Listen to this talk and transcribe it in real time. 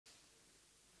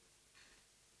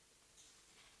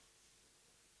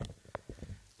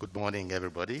morning,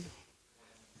 everybody.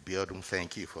 Biodun,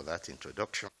 thank you for that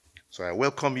introduction. So I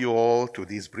welcome you all to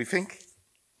this briefing.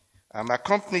 I'm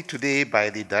accompanied today by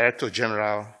the Director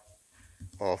General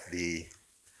of the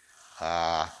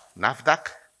NAFDAC,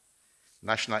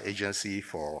 National Agency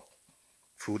for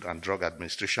Food and Drug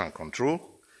Administration and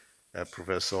Control,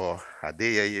 Professor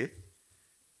Adeyeye.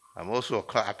 I'm also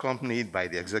accompanied by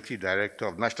the Executive Director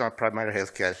of National Primary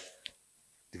Healthcare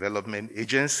Development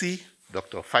Agency,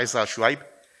 Dr. Faisal Shuaib,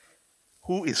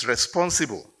 who is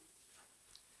responsible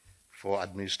for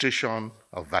administration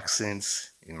of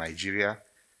vaccines in Nigeria.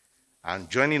 And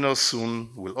joining us soon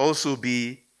will also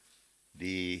be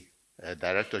the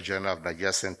Director General of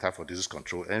Nigeria Center for Disease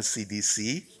Control,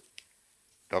 NCDC,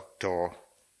 Dr.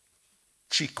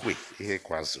 Chikwe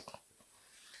Ihekwazu.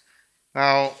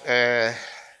 Now,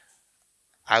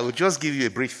 I will just give you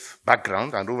a brief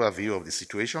background and overview of the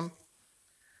situation.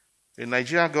 The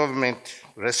Nigerian government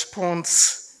responds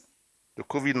to the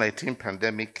COVID-19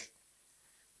 pandemic,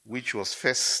 which was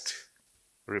first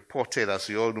reported, as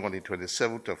we all know, on the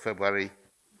 27th of February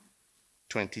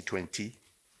 2020.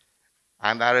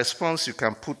 And our response you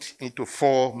can put into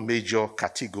four major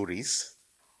categories.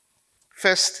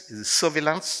 First is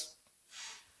surveillance,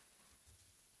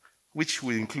 which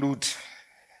will include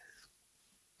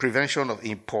prevention of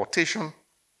importation,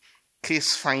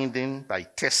 case finding by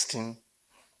testing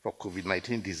for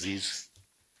COVID-19 disease,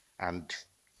 and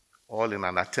all in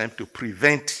an attempt to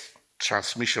prevent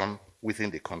transmission within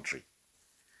the country.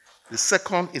 The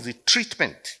second is the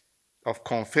treatment of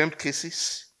confirmed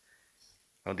cases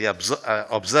and the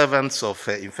observance of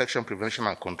infection prevention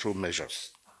and control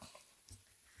measures.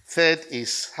 Third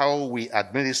is how we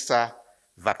administer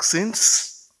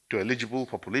vaccines to eligible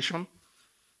population,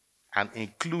 and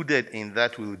included in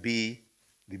that will be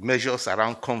the measures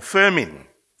around confirming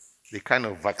the kind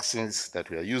of vaccines that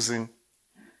we are using.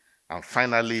 And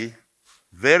finally,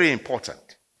 very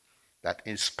important, that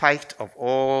in spite of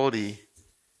all the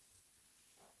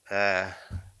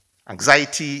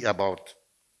anxiety about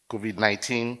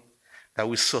COVID-19, that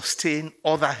we sustain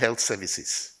other health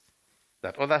services,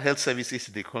 that other health services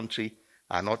in the country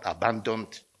are not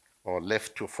abandoned or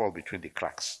left to fall between the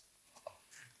cracks.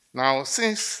 Now,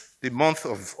 since the month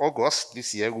of August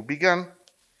this year, we began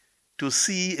to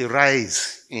see a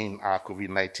rise in our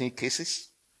COVID-19 cases.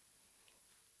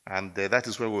 And that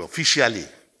is when we officially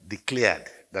declared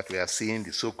that we are seeing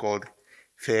the so-called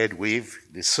third wave,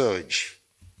 the surge,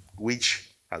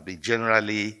 which has been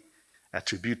generally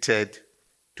attributed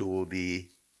to the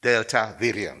Delta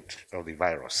variant of the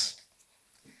virus.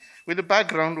 With the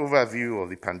background overview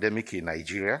of the pandemic in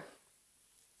Nigeria,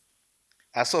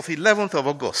 as of 11th of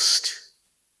August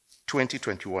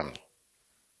 2021,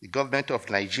 the government of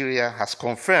Nigeria has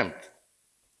confirmed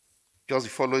just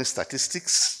the following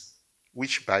statistics,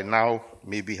 which by now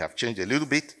maybe have changed a little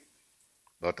bit,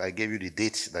 but I gave you the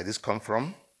date that this comes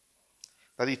from,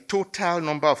 that the total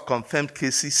number of confirmed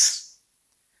cases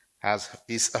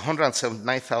is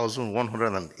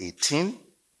 179,118.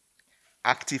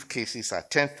 Active cases are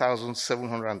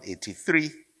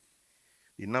 10,783.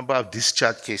 The number of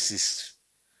discharged cases,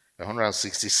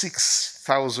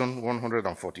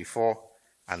 166,144.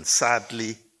 And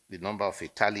sadly, the number of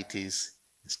fatalities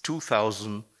is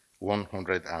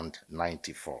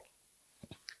 2,194.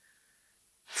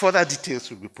 Further details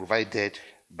will be provided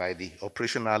by the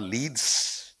operational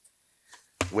leads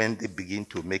when they begin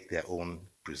to make their own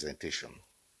presentation.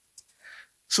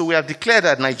 So we have declared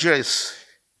that Nigeria is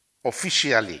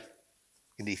officially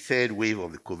in the third wave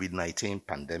of the COVID-19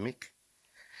 pandemic.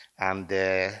 And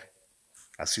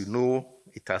as you know,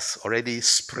 it has already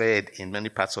spread in many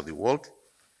parts of the world,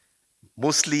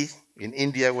 mostly in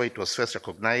India, where it was first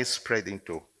recognized, spread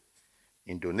into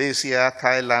Indonesia,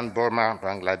 Thailand, Burma,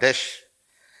 Bangladesh,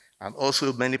 and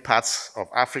also many parts of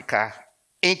Africa,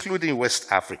 including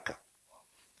West Africa,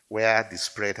 where the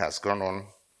spread has gone on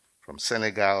from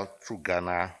Senegal through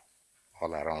Ghana,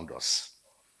 all around us.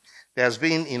 There has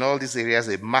been in all these areas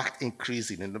a marked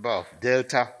increase in the number of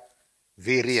Delta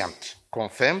variant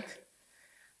confirmed,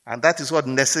 and that is what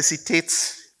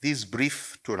necessitates this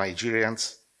brief to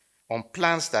Nigerians on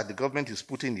plans that the government is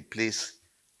putting in place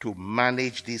to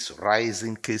manage these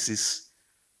rising cases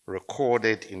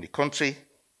recorded in the country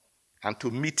and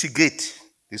to mitigate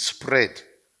the spread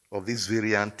of this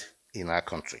variant in our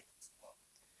country.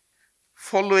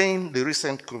 Following the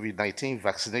recent COVID-19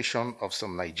 vaccination of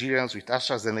some Nigerians with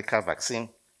AstraZeneca vaccine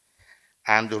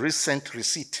and the recent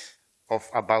receipt of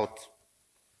about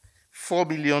 4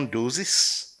 million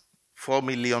doses,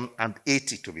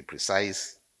 4,080,000 to be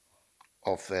precise,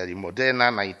 of the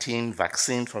Moderna 19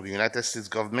 vaccine from the United States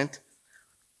government,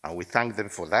 and we thank them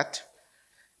for that.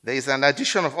 There is an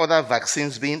addition of other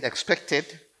vaccines being expected,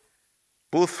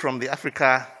 both from the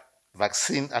Africa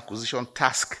Vaccine Acquisition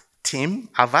Task Team,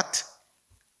 AVAT,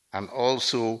 and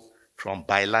also from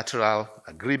bilateral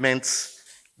agreements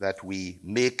that we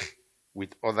make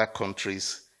with other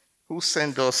countries who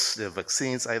send us their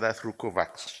vaccines either through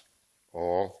COVAX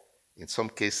or in some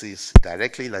cases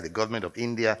directly, like the government of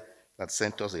India that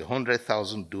sent us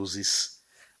 100,000 doses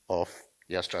of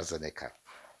the AstraZeneca.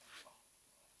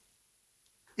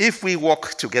 If we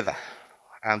work together,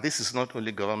 and this is not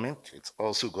only government, it's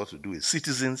also got to do with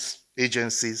citizens,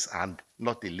 agencies, and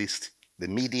not the least, the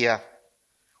media,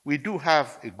 we do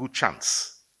have a good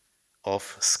chance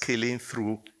of scaling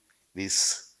through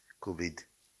this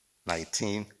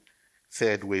COVID-19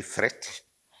 third wave threat.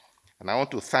 And I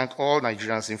want to thank all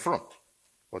Nigerians in front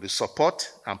for the support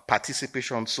and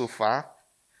participation so far,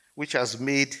 which has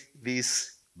made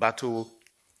this battle,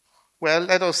 well,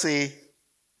 let us say,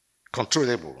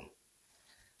 controllable.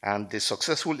 And the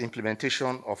successful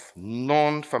implementation of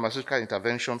non-pharmaceutical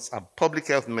interventions and public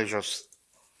health measures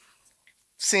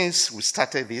since we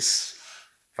started this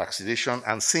vaccination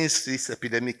and since this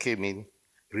epidemic came in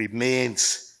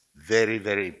remains very,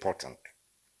 very important.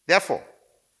 Therefore,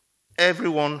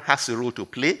 everyone has a role to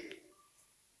play: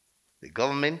 the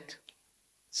government,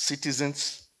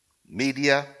 citizens,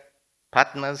 media,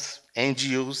 partners,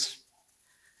 NGOs,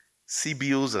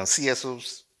 CBOs and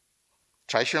CSOs,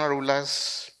 traditional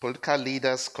rulers, political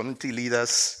leaders, community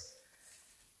leaders,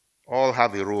 all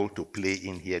have a role to play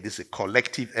in here. This is a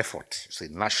collective effort. It's a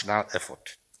national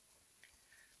effort.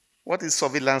 What is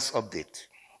surveillance update?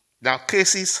 Now,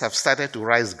 cases have started to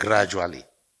rise gradually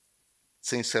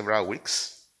since several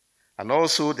weeks, and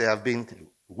also there have been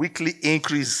weekly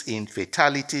increase in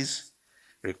fatalities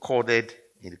recorded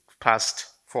in the past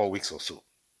 4 weeks or so.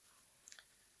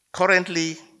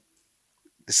 Currently,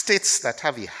 the states that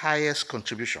have the highest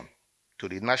contribution to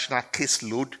the national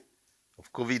caseload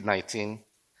of COVID-19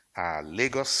 are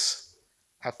Lagos,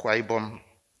 Akwa Ibom,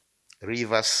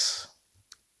 Rivers,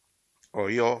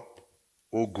 Oyo,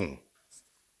 Ogun,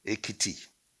 Ekiti,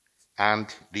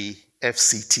 and the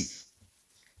FCT.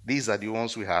 These are the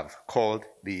ones we have called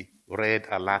the red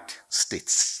alert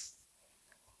states.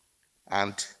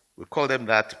 And we call them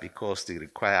that because they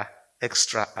require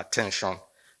extra attention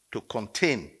to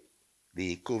contain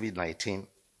the COVID-19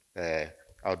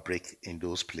 outbreak in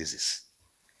those places.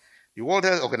 The World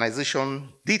Health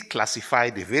Organization did classify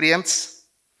the variants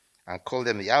and call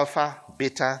them the Alpha,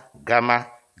 Beta, Gamma,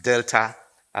 Delta,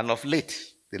 and of late,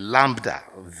 the Lambda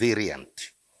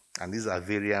variant. And these are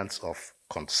variants of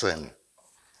concern.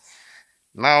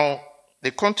 Now,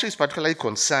 the country is particularly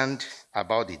concerned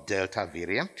about the Delta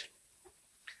variant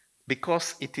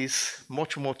because it is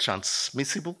much more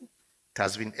transmissible. It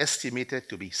has been estimated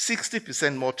to be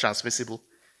 60% more transmissible,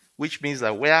 which means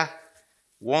that where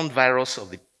one virus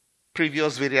of the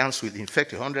previous variants will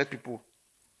infect 100 people,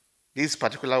 this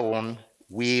particular one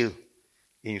will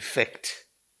infect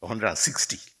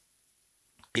 160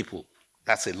 people.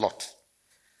 That's a lot.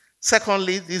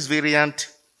 Secondly, this variant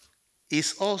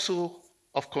is also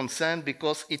of concern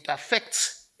because it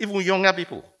affects even younger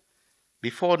people.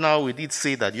 Before now, we did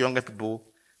say that younger people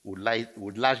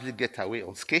would largely get away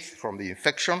unscathed from the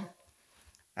infection,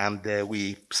 and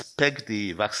we pegged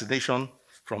the vaccination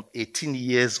from 18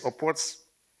 years upwards.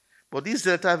 But this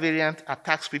Delta variant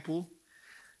attacks people,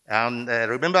 and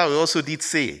remember we also did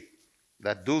say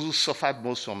that those who suffered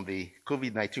most from the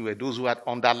COVID-19 were those who had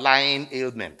underlying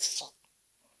ailments.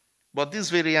 But this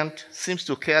variant seems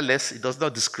to care less. It does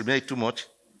not discriminate too much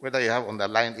whether you have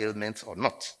underlying ailments or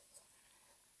not.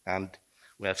 And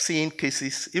we have seen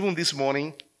cases, even this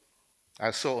morning,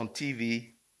 I saw on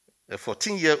TV a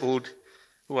 14-year-old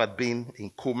who had been in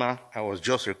coma and was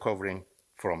just recovering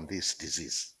from this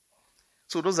disease.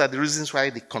 So those are the reasons why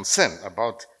the concern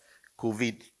about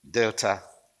COVID Delta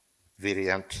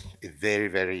variant is very,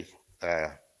 very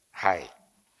high.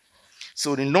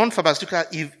 So the non-pharmaceutical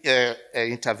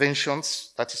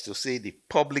interventions, that is to say the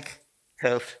public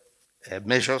health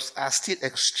measures, are still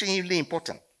extremely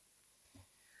important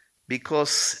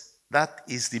because that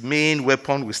is the main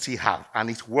weapon we still have, and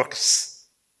it works.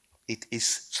 It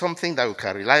is something that we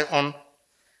can rely on: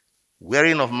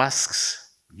 wearing of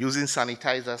masks, using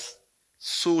sanitizers,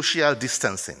 social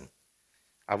distancing,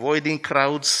 avoiding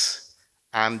crowds,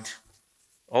 and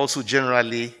also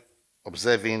generally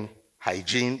observing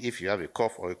hygiene if you have a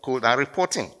cough or a cold, and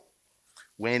reporting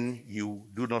when you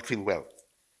do not feel well.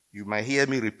 You might hear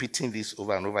me repeating this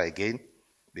over and over again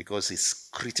because it's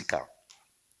critical.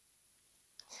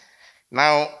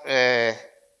 Now,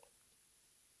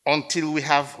 until we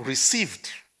have received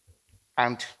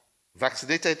and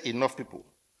vaccinated enough people,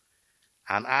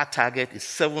 and our target is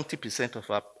 70% of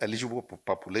our eligible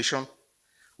population,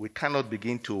 we cannot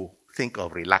begin to think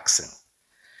of relaxing.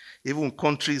 Even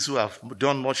countries who have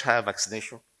done much higher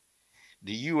vaccination,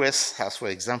 the US has, for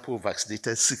example,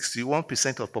 vaccinated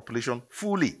 61% of population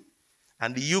fully,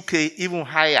 and the UK even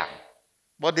higher.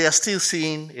 But they are still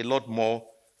seeing a lot more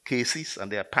cases,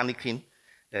 and they are panicking,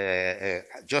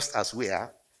 just as we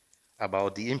are,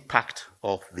 about the impact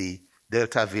of the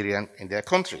Delta variant in their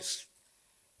countries.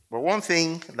 But one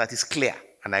thing that is clear,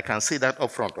 and I can say that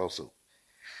upfront also,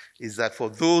 is that for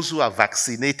those who are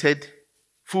vaccinated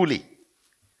fully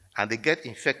and they get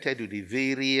infected with the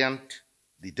variant,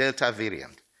 the Delta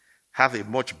variant, have a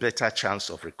much better chance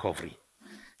of recovery.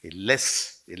 A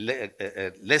less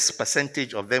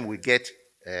percentage of them will get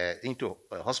into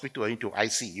a hospital or into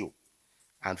ICU,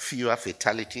 and fewer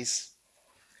fatalities,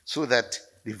 so that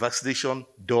the vaccination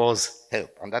does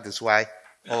help. And that is why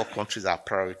all countries are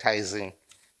prioritizing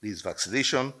this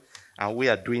vaccination, and we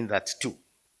are doing that too.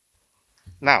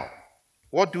 Now,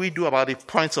 what do we do about the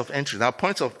points of entry? Now,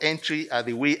 points of entry are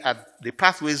the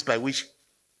pathways by which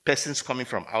persons coming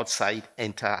from outside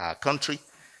enter our country.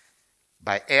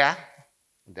 By air,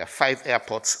 there are 5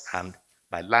 airports, and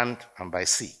by land and by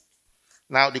sea.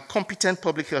 Now, the competent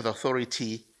public health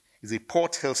authority is the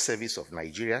Port Health Service of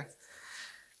Nigeria,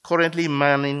 currently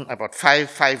manning about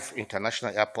five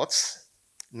international airports,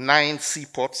 9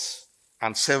 seaports,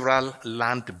 and several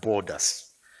land borders.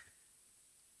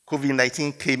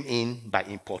 COVID-19 came in by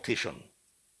importation,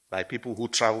 by people who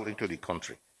traveled into the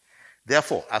country.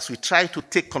 Therefore, as we try to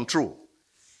take control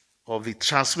of the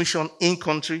transmission in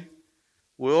country,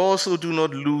 we also do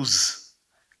not lose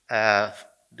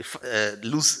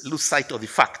sight of the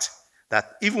fact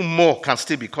that even more can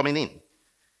still be coming in.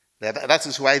 That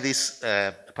is why this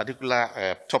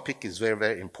particular topic is very,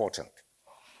 very important.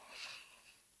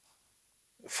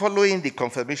 Following the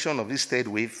confirmation of this third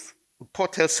wave,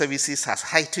 Port Health Services has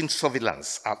heightened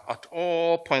surveillance at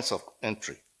all points of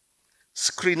entry,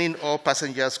 screening all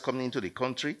passengers coming into the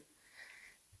country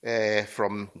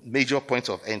from major points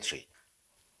of entry.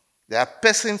 There are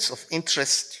persons of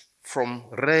interest from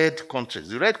red countries.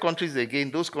 The red countries,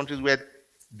 again, those countries where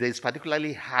there is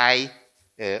particularly high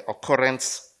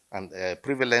occurrence and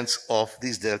prevalence of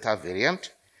this Delta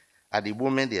variant. At the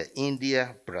moment, they are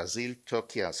India, Brazil,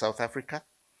 Turkey, and South Africa.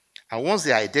 And once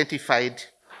they are identified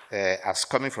as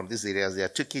coming from these areas, they are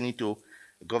taken into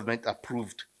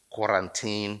government-approved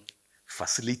quarantine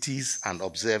facilities and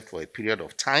observed for a period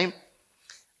of time.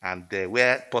 And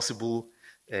where possible,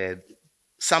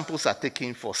 samples are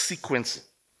taken for sequencing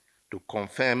to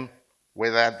confirm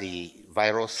whether the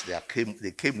virus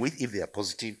they came with, if they are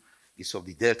positive, is of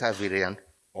the Delta variant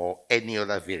or any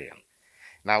other variant.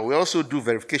 Now, we also do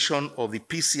verification of the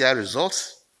PCR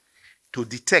results to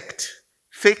detect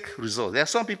fake results. There are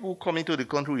some people who come into the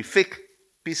country with fake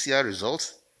PCR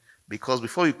results, because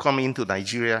before you come into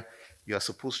Nigeria, you are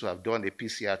supposed to have done a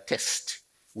PCR test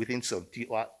within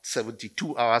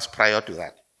 72 hours prior to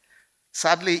that.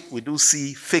 Sadly, we do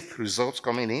see fake results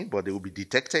coming in, but they will be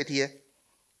detected here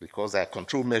because there are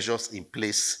control measures in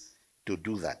place to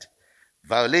do that.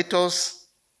 Violators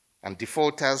and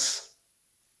defaulters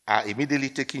are immediately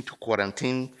taken to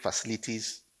quarantine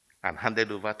facilities and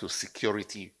handed over to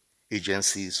security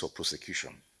agencies for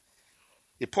prosecution.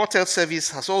 The Port Health Service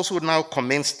has also now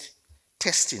commenced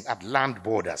testing at land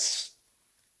borders,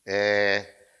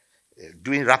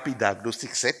 doing rapid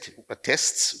diagnostic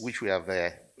tests, which we have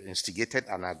instigated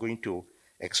and are going to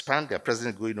expand. They are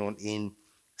presently going on in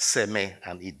Seme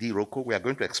and Idiroko. We are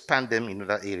going to expand them in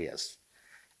other areas.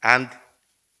 And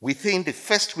within the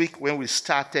first week when we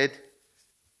started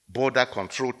border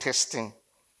control testing,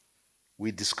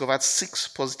 we discovered 6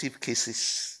 positive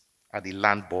cases at the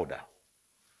land border.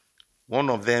 One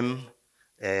of them,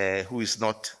 who is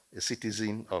not a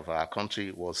citizen of our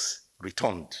country, was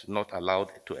returned, not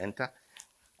allowed to enter.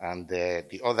 And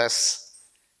the others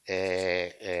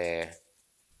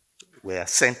were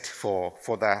sent for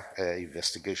further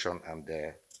investigation and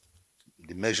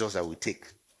the measures that we take.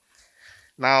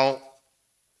 Now,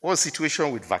 what's the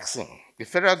situation with vaccine? The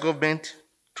federal government,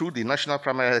 through the National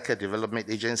Primary Healthcare Development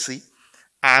Agency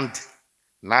and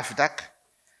NAFDAC,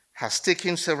 has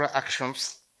taken several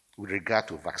actions with regard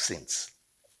to vaccines.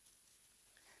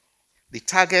 The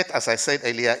target, as I said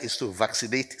earlier, is to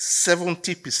vaccinate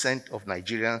 70% of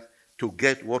Nigerians to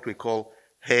get what we call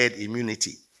herd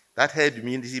immunity. That herd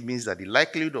immunity means that the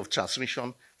likelihood of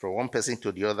transmission from one person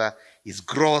to the other is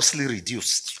grossly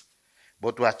reduced.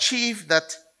 But to achieve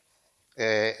that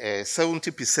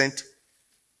 70%,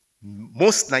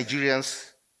 most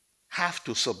Nigerians have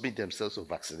to submit themselves to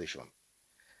vaccination.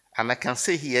 And I can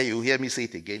say here, you hear me say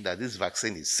it again, that this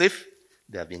vaccine is safe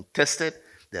They have been tested.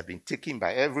 They have been taken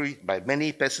by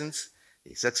many persons.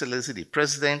 His Excellency, the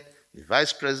President, the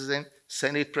Vice President,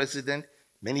 Senate President,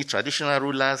 many traditional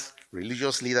rulers,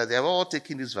 religious leaders, they have all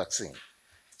taken this vaccine.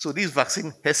 So this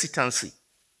vaccine hesitancy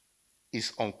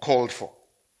is uncalled for.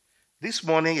 This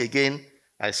morning, again,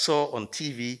 I saw on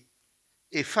TV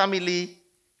a family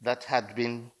that had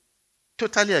been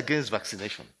totally against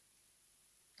vaccination.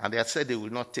 And they had said they will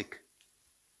not take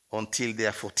until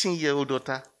their 14-year-old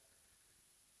daughter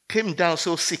came down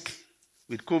so sick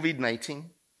with COVID-19,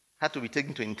 had to be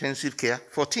taken to intensive care,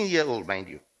 14-year-old, mind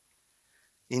you.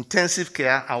 Intensive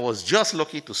care, and was just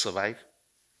lucky to survive.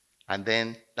 And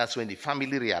then that's when the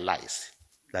family realized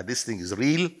that this thing is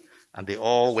real, and they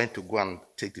all went to go and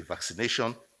take the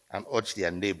vaccination and urged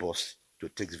their neighbors to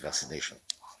take the vaccination.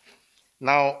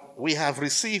 Now, we have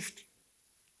received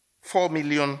 4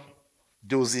 million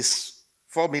doses,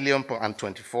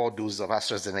 4,024,000 doses of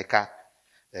AstraZeneca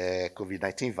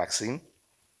COVID-19 vaccine,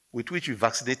 with which we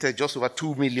vaccinated just over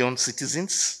 2 million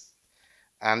citizens.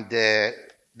 And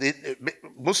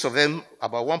most of them,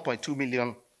 about 1.2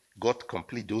 million, got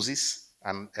complete doses,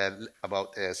 and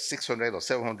about 600 or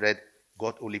 700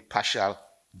 got only partial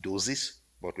doses,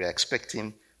 but we are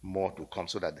expecting more to come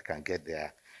so that they can get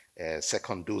their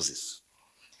second doses.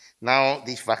 Now,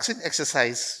 the vaccine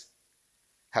exercise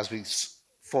has been,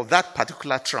 for that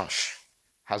particular tranche,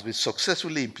 has been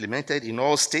successfully implemented in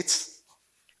all states,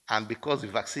 and because the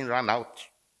vaccine ran out,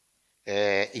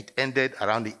 it ended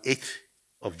around the 8th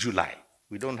of July.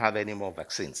 We don't have any more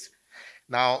vaccines.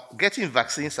 Now, getting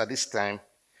vaccines at this time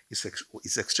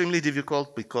is extremely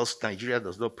difficult because Nigeria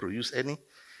does not produce any.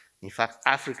 In fact,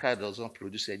 Africa does not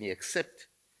produce any except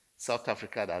South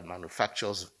Africa that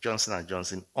manufactures Johnson &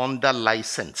 Johnson under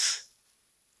license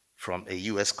from a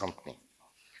US company.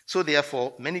 So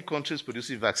therefore, many countries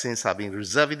producing vaccines have been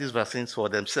reserving these vaccines for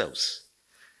themselves.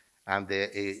 And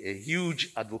a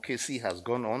huge advocacy has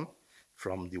gone on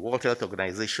from the World Health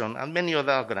Organization and many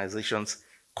other organizations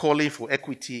calling for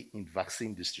equity in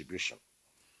vaccine distribution.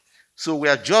 So we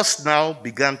have just now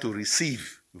begun to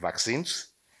receive vaccines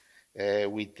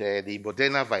with the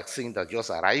Moderna vaccine that just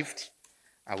arrived,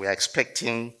 and we are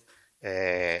expecting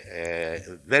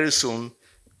very soon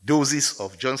doses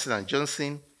of Johnson &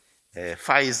 Johnson,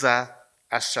 Pfizer,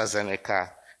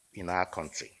 AstraZeneca in our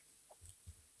country.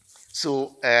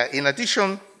 So in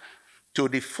addition to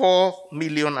the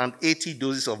 4,080,000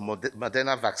 doses of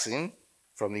Moderna vaccine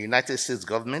from the United States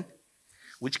government,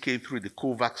 which came through the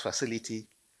COVAX facility,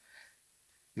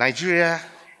 Nigeria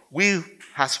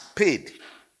has paid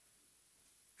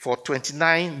for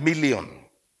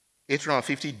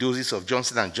 29,850,000 doses of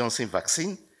Johnson & Johnson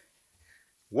vaccine,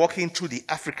 working through the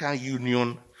African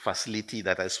Union facility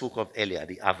that I spoke of earlier,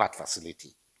 the AVAT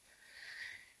facility.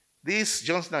 This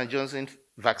Johnson & Johnson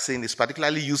vaccine is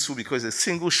particularly useful because it's a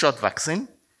single-shot vaccine,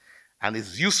 and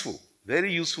it's useful,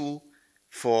 very useful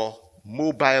for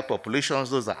mobile populations.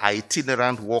 Those are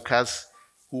itinerant workers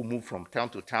who move from town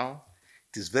to town.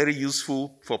 It is very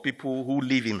useful for people who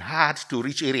live in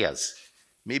hard-to-reach areas,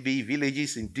 maybe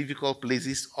villages in difficult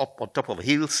places up on top of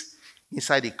hills,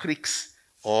 inside the creeks,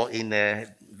 or in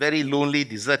very lonely,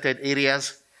 deserted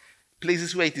areas,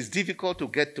 places where it is difficult to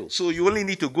get to. So you only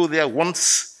need to go there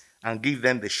once and give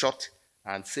them the shot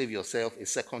and save yourself a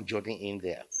second journey in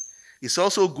there. It's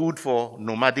also good for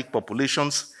nomadic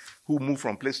populations who move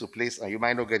from place to place, and you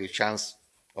might not get a chance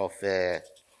of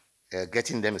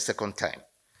getting them a second time.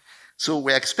 So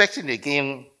we're expecting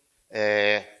again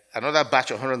another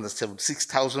batch of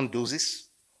 176,000 doses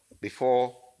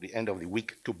before the end of the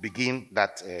week to begin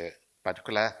that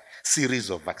particular series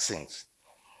of vaccines.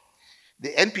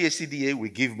 The NPHCDA will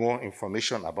give more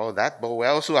information about that, but we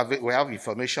also have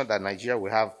information that Nigeria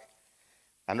will have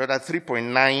another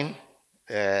 3.9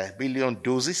 billion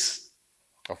doses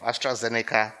of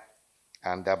AstraZeneca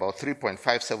and about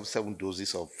 3.577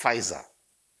 doses of Pfizer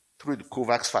through the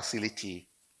COVAX facility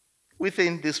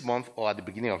within this month or at the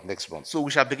beginning of next month. So we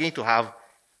shall begin to have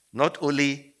not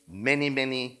only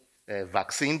many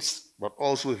vaccines, but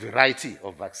also a variety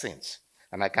of vaccines.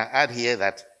 And I can add here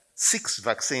that 6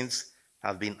 vaccines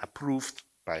have been approved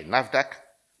by NAFDAC.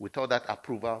 Without that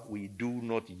approval, we do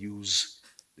not use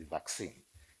the vaccine.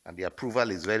 And the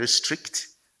approval is very strict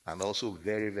and also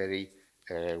very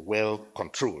well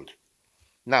controlled.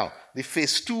 Now, the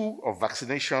phase 2 of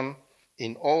vaccination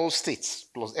in all states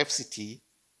plus FCT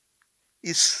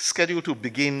is scheduled to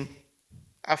begin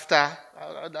after,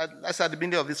 that's at the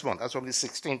beginning of this month, that's from the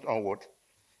 16th onward,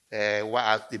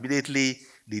 while immediately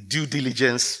the due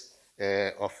diligence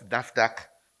of NAFDAC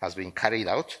has been carried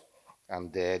out,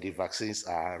 and the vaccines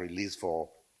are released for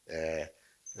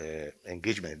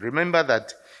engagement. Remember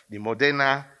that the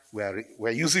Moderna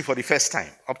we're using for the first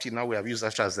time. Up till now, we have used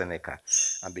AstraZeneca.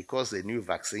 And because the new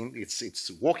vaccine,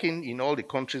 it's working in all the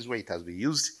countries where it has been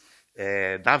used.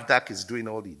 NAFDAC is doing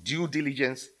all the due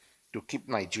diligence to keep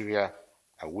Nigeria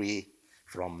away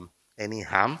from any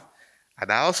harm.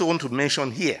 And I also want to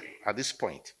mention here at this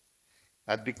point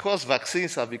that because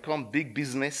vaccines have become big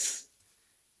business,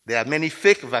 there are many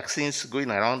fake vaccines going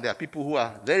around. There are people who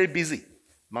are very busy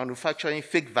manufacturing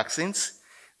fake vaccines.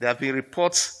 There have been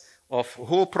reports of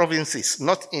whole provinces,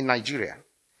 not in Nigeria,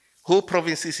 whole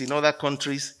provinces in other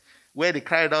countries where they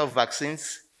carried out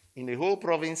vaccines in the whole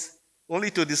province only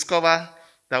to discover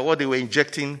that what they were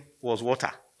injecting was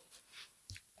water.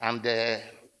 And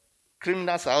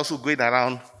criminals are also going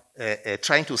around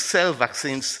trying to sell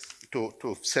vaccines to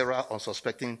several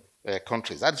unsuspecting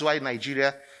countries. That's why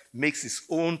Nigeria makes its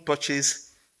own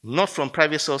purchase, not from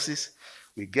private sources.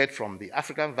 We get from the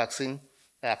African Vaccine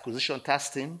Acquisition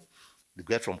Task Team, we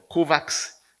get from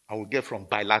COVAX, and we get from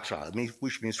bilateral,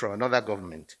 which means from another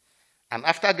government. And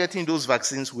after getting those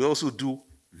vaccines, we also do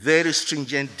very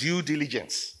stringent due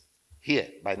diligence here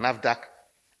by NAFDAC,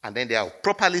 and then they are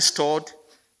properly stored,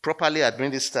 properly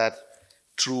administered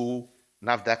through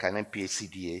NAFDAC and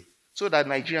NPHCDA, so that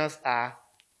Nigerians are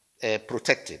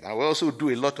protected. And we also do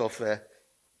a lot of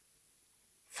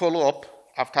follow-up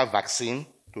after vaccine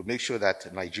to make sure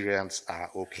that Nigerians are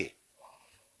okay.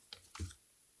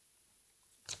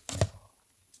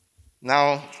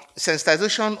 Now,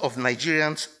 sensitization of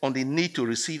Nigerians on the need to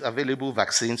receive available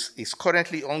vaccines is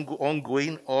currently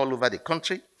ongoing all over the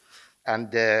country.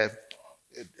 And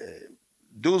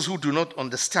those who do not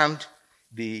understand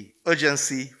the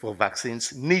urgency for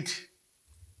vaccines need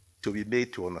to be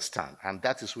made to understand. And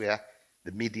that is where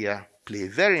the media play a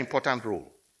very important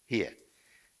role here.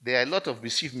 There are a lot of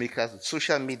mischief makers,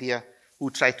 social media,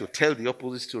 who try to tell the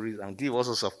opposite stories and give all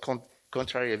sorts of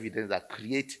contrary evidence that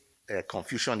create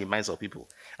confusion in the minds of people.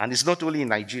 And it's not only in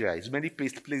Nigeria, it's many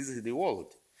places in the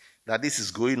world that this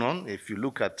is going on. If you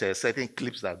look at certain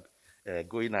clips that are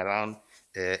going around,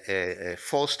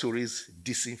 false stories,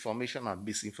 disinformation and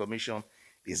misinformation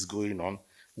is going on.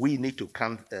 We need to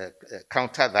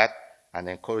counter that and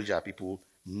encourage our people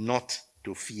not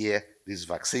to fear these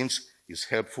vaccines. Is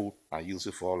helpful and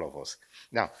useful for all of us.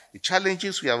 Now, the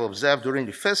challenges we have observed during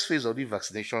the first phase of the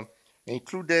vaccination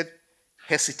included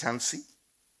hesitancy,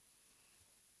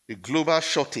 the global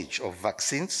shortage of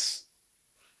vaccines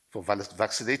for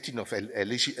vaccinating of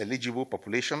eligible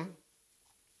population,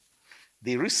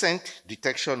 the recent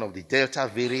detection of the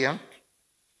Delta variant,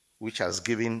 which has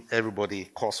given everybody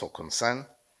cause for concern.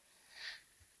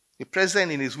 The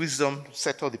President, in his wisdom,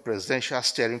 set up the Presidential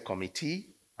Steering Committee,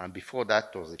 and before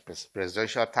that was the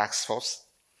Presidential Task Force,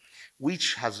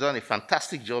 which has done a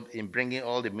fantastic job in bringing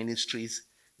all the ministries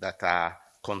that are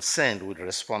concerned with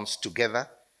response together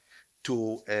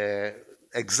to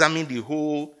examine the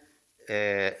whole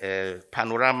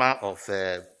panorama of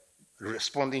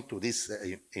responding to this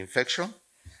infection,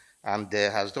 and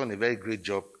has done a very great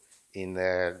job in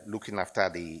looking after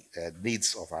the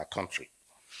needs of our country.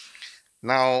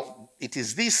 Now, it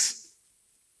is this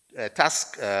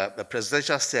the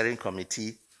Presidential Steering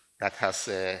Committee that has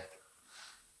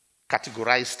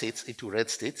categorized states into red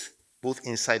states, both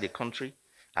inside the country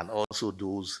and also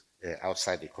those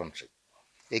outside the country.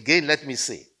 Again, let me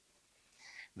say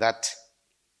that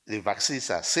the vaccines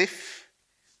are safe,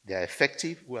 they are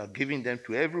effective. We are giving them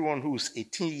to everyone who is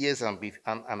 18 years and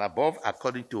above,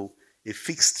 according to a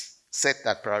fixed set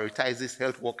that prioritizes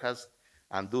health workers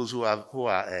and those who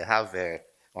have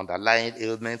underlying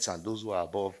ailments and those who are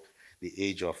above the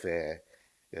age of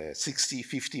 60,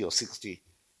 50 or 60,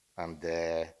 and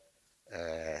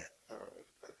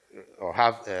or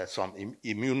have some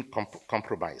immune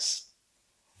compromise.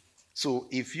 So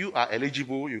if you are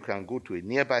eligible, you can go to a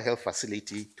nearby health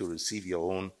facility to receive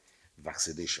your own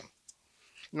vaccination.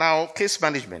 Now, case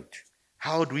management.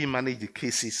 How do we manage the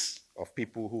cases of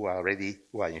people who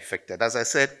are infected? As I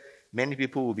said, many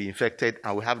people will be infected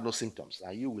and will have no symptoms,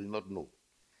 and you will not know.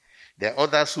 There are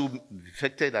others who are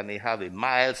infected and they have a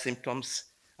mild symptoms,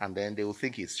 and then they will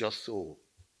think it's just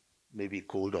maybe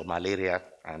cold or malaria,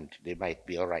 and they might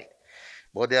be all right.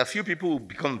 But there are a few people who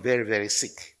become very, very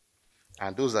sick,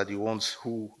 and those are the ones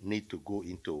who need to go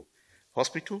into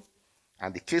hospital.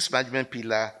 And the case management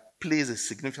pillar plays a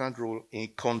significant role in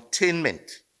containment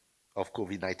of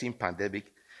COVID-19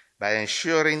 pandemic by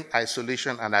ensuring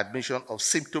isolation and admission of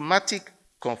symptomatic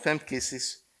confirmed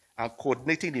cases and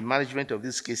coordinating the management of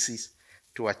these cases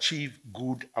to achieve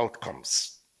good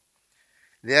outcomes.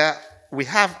 We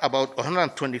have about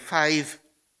 125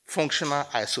 functional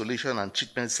isolation and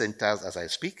treatment centers as I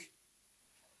speak,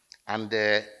 and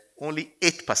only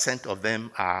 8% of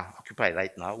them are occupied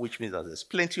right now, which means that there's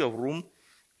plenty of room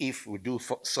if we do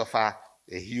suffer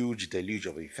a huge deluge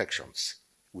of infections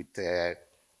with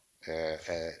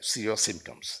serious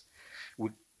symptoms. We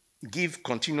give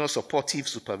continuous supportive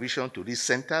supervision to these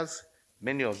centers.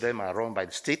 Many of them are run by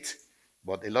the state,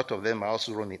 but a lot of them are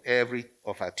also run in every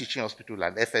of our teaching hospitals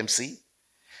and FMC.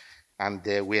 And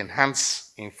we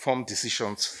enhance informed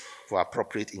decisions for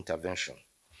appropriate intervention.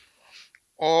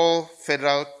 All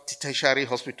federal tertiary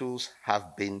hospitals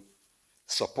have been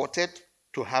supported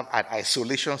to have an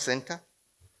isolation center,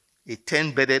 a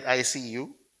 10-bedded ICU,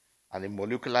 and a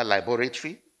molecular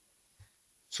laboratory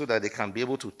so that they can be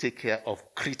able to take care of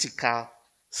critical,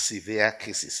 severe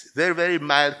cases. Very, very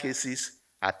mild cases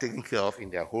are taken care of in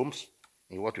their homes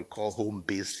in what we call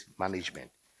home-based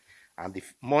management. And the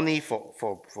money for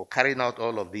carrying out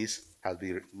all of this has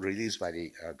been released by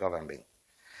the government.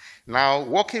 Now,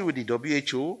 working with the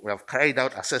WHO, we have carried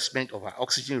out assessment of our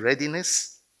oxygen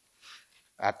readiness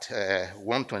at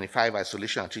 125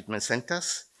 isolation and treatment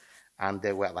centers, and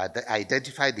we have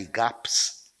identified the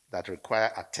gaps that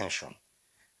require attention.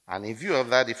 And in view of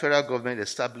that, the federal government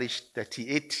established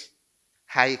 38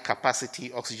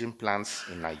 high-capacity oxygen plants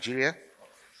in Nigeria.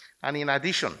 And in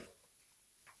addition,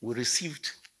 we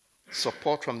received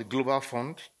support from the Global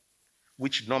Fund,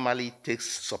 which normally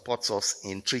supports us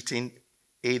in treating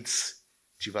AIDS,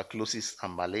 tuberculosis,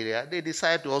 and malaria. They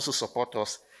decided to also support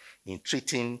us in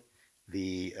treating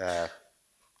the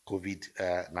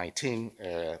COVID-19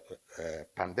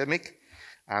 pandemic.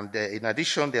 And in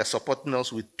addition, they are supporting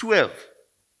us with 12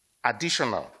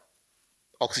 additional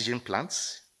oxygen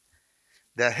plants.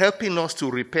 They're helping us to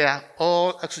repair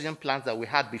all oxygen plants that we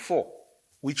had before,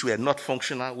 which were not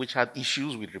functional, which had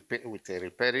issues with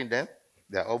repairing them.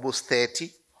 There are almost 30.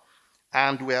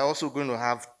 And we are also going to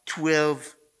have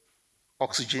 12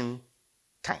 oxygen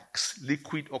tanks,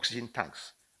 liquid oxygen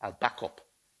tanks, as backup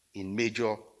in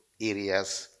major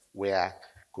areas where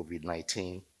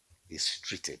COVID-19 is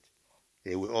treated.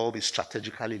 They will all be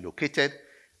strategically located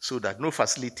so that no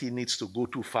facility needs to go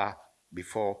too far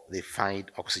before they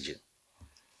find oxygen.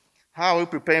 How are we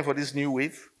preparing for this new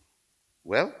wave?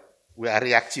 Well, we are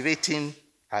reactivating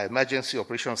our emergency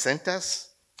operation centers,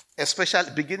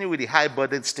 especially beginning with the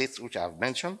high-burden states, which I have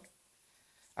mentioned,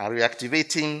 and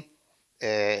reactivating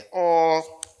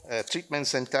all treatment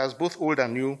centers, both old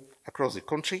and new, across the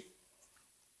country.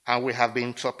 And we have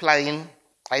been supplying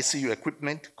ICU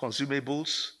equipment,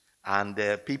 consumables, and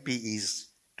PPEs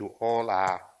to all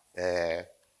our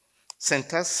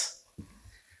centers.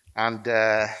 And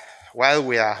while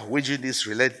we are waging this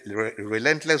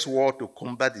relentless war to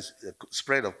combat the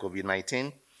spread of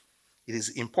COVID-19, it is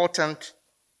important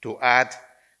to add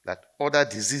that other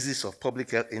diseases of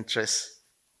public health interest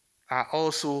are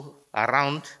also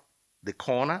around the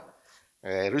corner.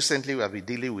 Recently, we have been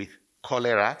dealing with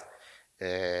cholera,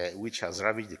 which has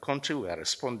ravaged the country. We are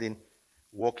responding,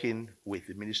 working with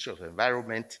the Ministry of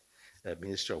Environment,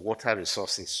 Ministry of Water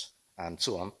Resources, and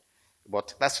so on.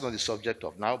 But that's not the subject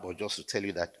of now, but just to tell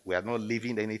you that we are not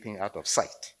leaving anything out of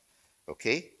sight,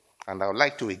 okay? And I would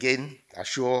like to again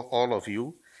assure all of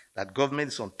you that government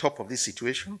is on top of this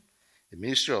situation. The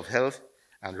Ministry of Health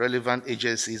and relevant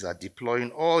agencies are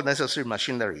deploying all necessary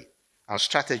machinery and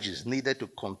strategies needed to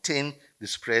contain the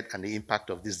spread and the impact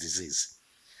of this disease.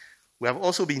 We have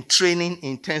also been training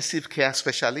intensive care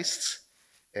specialists.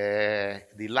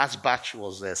 The last batch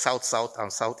was South-South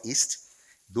and Southeast.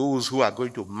 Those who are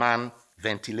going to man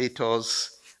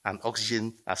ventilators and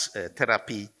oxygen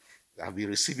therapy have been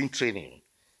receiving training.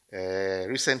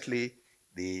 Recently,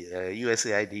 the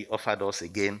USAID offered us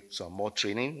again some more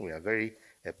training. We are very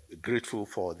grateful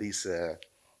for this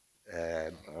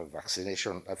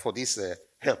vaccination, for this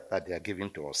help that they are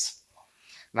giving to us.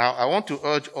 Now, I want to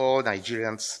urge all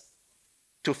Nigerians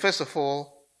to, first of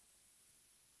all,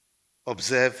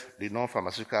 observe the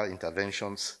non-pharmaceutical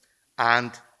interventions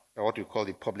and what we call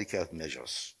the public health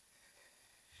measures.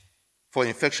 For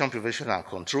infection prevention and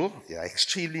control, they are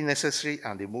extremely necessary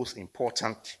and the most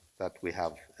important that we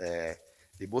have,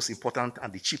 the most important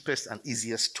and the cheapest and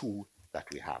easiest tool that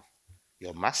we have.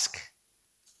 Your mask,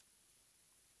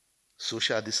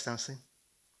 social distancing,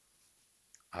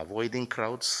 avoiding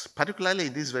crowds, particularly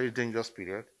in this very dangerous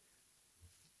period.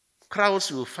 Crowds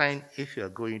you will find if you are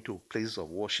going to places of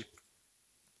worship,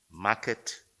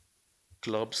 market,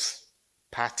 clubs,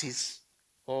 parties.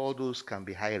 All those can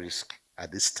be high risk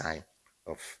at this time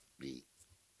of the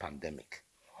pandemic.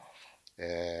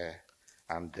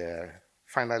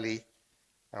 Finally,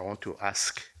 I want to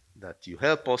ask that you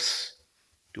help us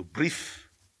to brief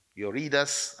your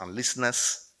readers and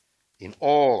listeners in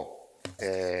all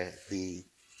the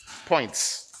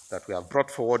points that we have brought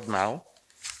forward now,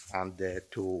 and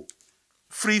to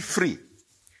free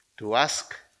to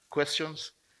ask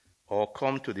questions or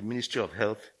come to the Ministry of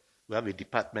Health. We have a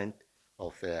department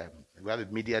we have a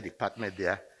media department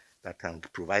there that can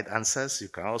provide answers. You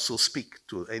can also speak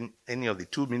to any of the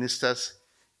two ministers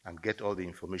and get all the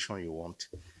information you want,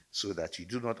 so that you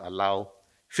do not allow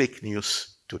fake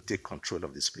news to take control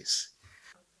of the space.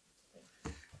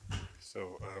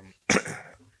 So,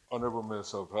 Honorable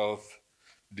Minister of Health,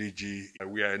 DG,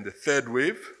 we are in the third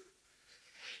wave,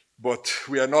 but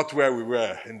we are not where we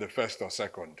were in the first or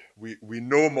second. We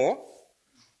know more,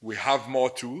 we have more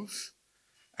tools,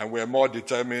 and we are more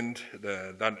determined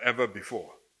than ever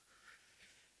before.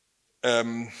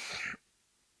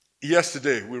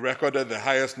 Yesterday, we recorded the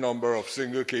highest number of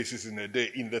single cases in a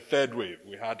day in the third wave.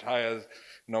 We had higher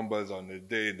numbers on the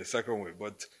day in the second wave,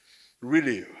 but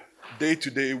really, day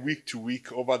to day, week to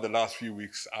week, over the last few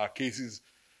weeks, our cases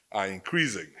are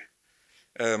increasing.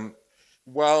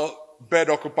 While bed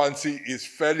occupancy is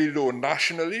fairly low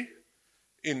nationally,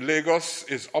 in Lagos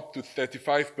it's up to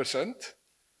 35%,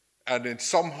 and in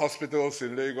some hospitals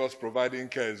in Lagos providing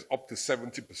care is up to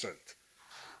 70%.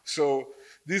 So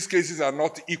these cases are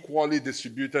not equally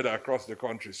distributed across the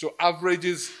country. So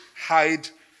averages hide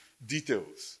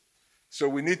details. So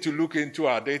we need to look into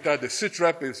our data. The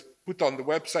SITREP is put on the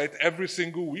website every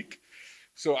single week.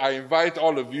 So I invite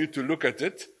all of you to look at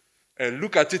it and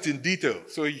look at it in detail.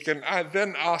 So you can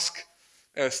then ask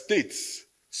states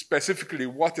specifically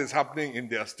what is happening in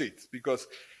their states, because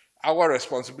our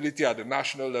responsibility at the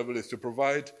national level is to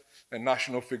provide a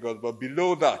national figure, but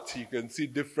below that you can see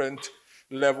different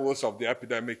levels of the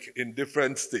epidemic in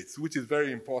different states, which is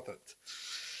very important.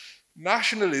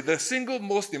 Nationally, the single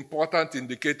most important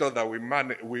indicator that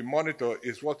we monitor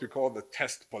is what we call the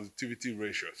test positivity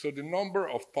ratio. So the number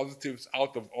of positives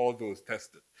out of all those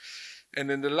tested.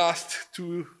 And in the last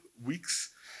 2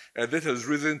 weeks, this has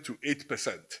risen to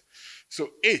 8%. So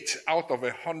 8 out of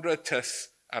 100 tests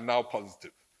are now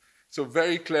positive. So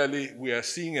very clearly, we are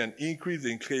seeing an increase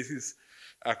in cases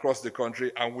across the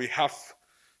country, and we have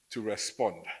to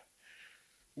respond.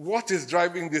 What is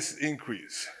driving this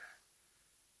increase?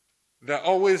 There are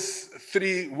always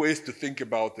 3 ways to think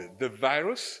about it. The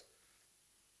virus,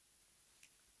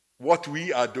 what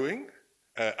we are doing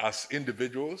as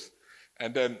individuals,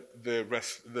 and then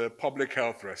the public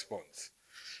health response.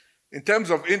 In terms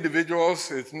of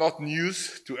individuals, it's not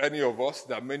news to any of us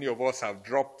that many of us have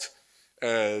dropped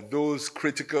those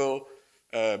critical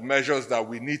measures that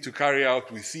we need to carry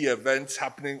out. We see events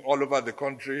happening all over the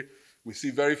country. We see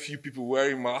very few people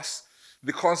wearing masks.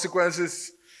 The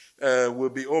consequences will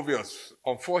be obvious,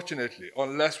 unfortunately,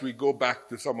 unless we go back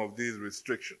to some of these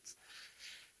restrictions.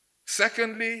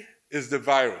 Secondly is the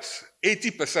virus.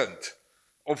 80%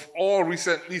 of all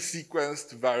recently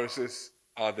sequenced viruses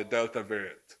are the Delta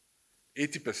variant.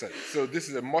 80%. So this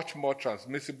is a much more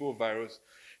transmissible virus.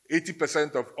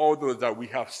 80% of all those that we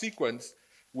have sequenced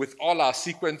with all our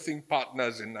sequencing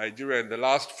partners in Nigeria in the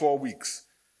last 4 weeks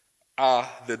are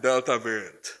the Delta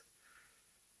variant.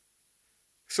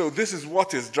 So this is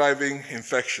what is driving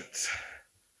infections.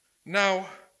 Now,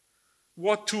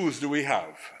 what tools do we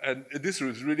have? And this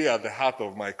is really at the heart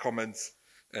of my comments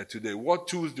today. What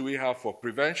tools do we have for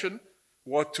prevention?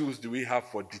 What tools do we have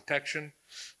for detection?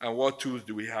 And what tools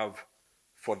do we have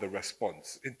for the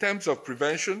response? In terms of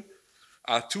prevention,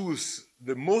 our tools,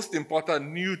 the most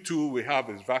important new tool we have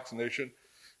is vaccination.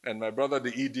 And my brother,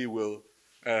 the ED, will,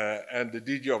 and the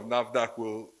DG of NAFDAC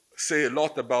will say a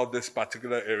lot about this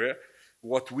particular area,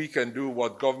 what we can do,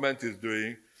 what government is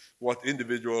doing, what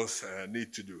individuals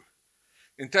need to do.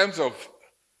 In terms of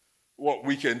what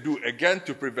we can do, again,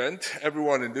 to prevent,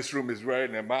 everyone in this room is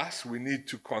wearing a mask. We need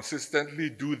to consistently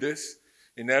do this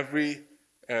in every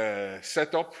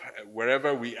setup,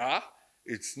 wherever we are.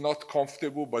 It's not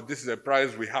comfortable, but this is a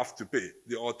price we have to pay.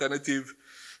 The alternative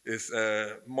is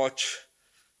much,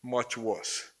 much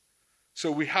worse.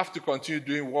 So we have to continue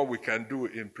doing what we can do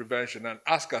in prevention and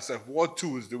ask ourselves, what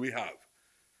tools do we have?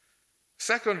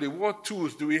 Secondly, what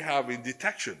tools do we have in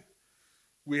detection?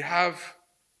 We are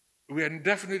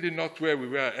definitely not where we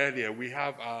were earlier. We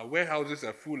have our warehouses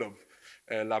are full of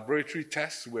laboratory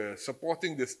tests. We're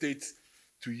supporting the states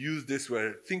to use this.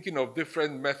 We're thinking of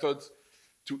different methods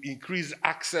to increase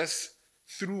access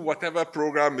through whatever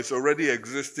program is already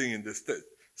existing in the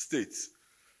states.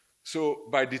 So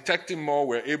by detecting more,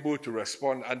 we're able to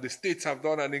respond, and the states have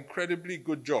done an incredibly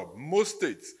good job, most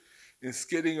states, in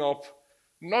scaling up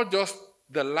not just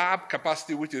the lab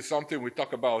capacity, which is something we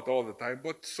talk about all the time,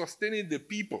 but sustaining the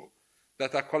people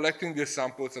that are collecting these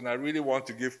samples, and I really want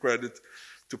to give credit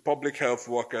to public health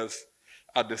workers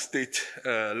at the state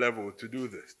level to do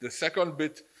this. The second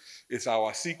bit It's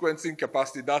our sequencing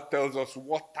capacity that tells us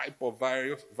what type of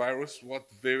virus, what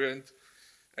variant,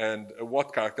 and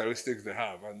what characteristics they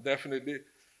have. And definitely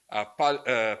our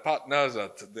partners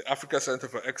at the Africa Center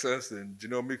for Excellence in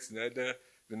Genomics, NEDA,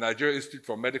 the Nigeria Institute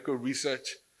for Medical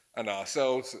Research, and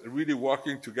ourselves really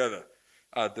working together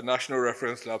at the National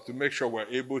Reference Lab to make sure we're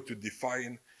able to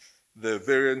define the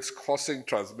variants causing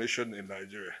transmission in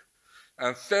Nigeria.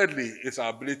 And thirdly, is our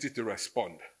ability to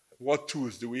respond. What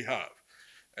tools do we have?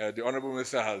 The Honorable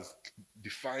Minister has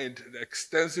defined the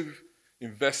extensive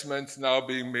investments now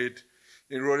being made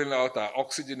in rolling out our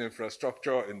oxygen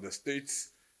infrastructure in the states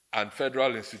and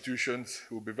federal institutions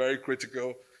will be very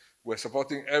critical. We're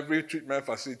supporting every treatment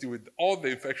facility with all the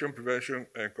infection prevention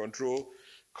and control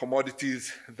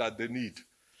commodities that they need.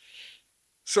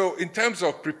 So in terms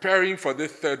of preparing for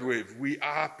this third wave, we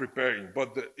are preparing,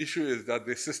 but the issue is that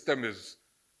the system is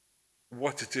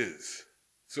what it is.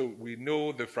 So we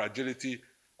know the fragility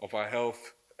of our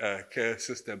health care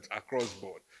systems across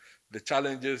board, the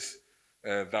challenges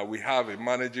that we have in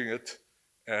managing it,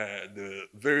 the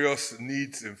various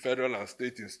needs in federal and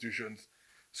state institutions.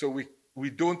 So we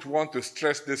don't want to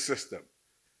stress this system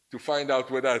to find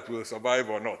out whether it will survive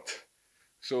or not.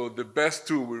 So the best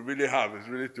tool we really have is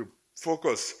really to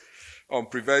focus on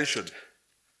prevention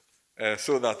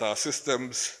so that our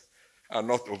systems are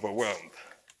not overwhelmed.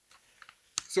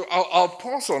 So I'll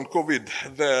pause on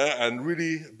COVID there and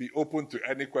really be open to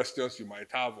any questions you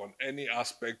might have on any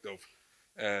aspect of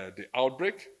the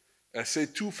outbreak. Say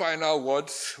two final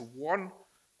words. One,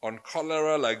 on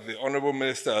cholera, like the Honorable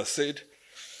Minister has said.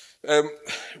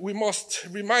 We must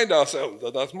remind ourselves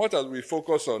that as much as we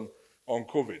focus on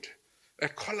COVID,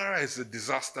 cholera is a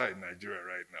disaster in Nigeria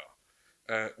right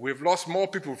now. We've lost more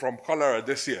people from cholera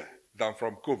this year than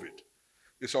from COVID.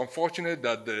 It's unfortunate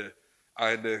that the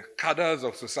cadres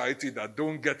of society that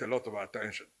don't get a lot of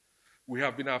attention. We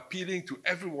have been appealing to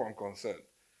everyone concerned,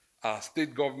 our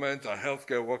state government, our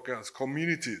healthcare workers,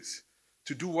 communities,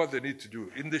 to do what they need to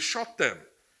do. In the short term,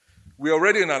 we're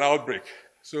already in an outbreak,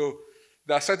 so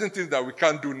there are certain things that we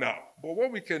can't do now. But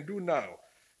what we can do now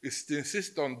is to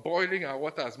insist on boiling our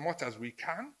water as much as we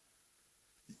can,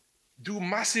 do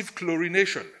massive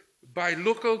chlorination, buy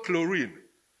local chlorine,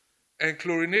 and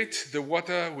chlorinate the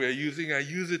water we're using and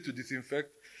use it to disinfect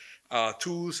our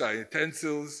tools, our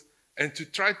utensils, and to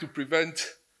try to prevent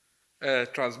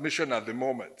transmission at the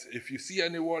moment. If you see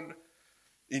anyone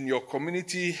in your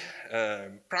community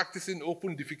practicing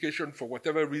open defecation for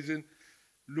whatever reason,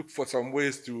 look for some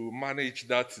ways to manage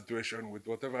that situation with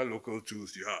whatever local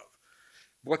tools you have.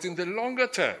 But in the longer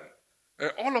term,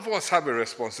 all of us have a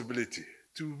responsibility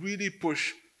to really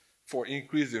push for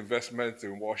increased investment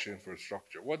in wash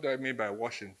infrastructure. What do I mean by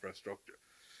wash infrastructure?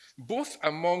 Both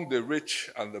among the rich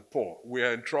and the poor, we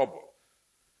are in trouble.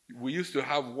 We used to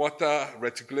have water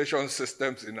reticulation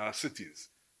systems in our cities.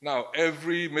 Now,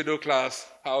 every middle-class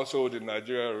household in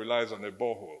Nigeria relies on a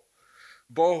borehole.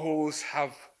 Boreholes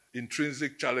have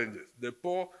intrinsic challenges. The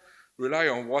poor rely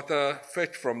on water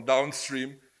fetched from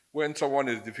downstream when someone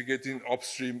is defecating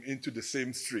upstream into the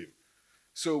same stream.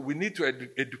 So we need to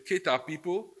educate our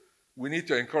people. We need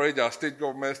to encourage our state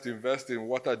governments to invest in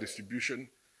water distribution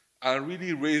and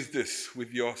really raise this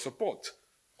with your support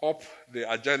up the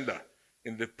agenda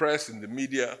in the press, in the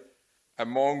media,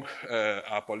 among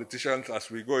our politicians as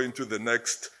we go into the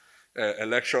next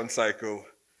election cycle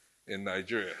in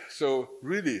Nigeria. So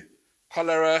really,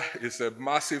 cholera is a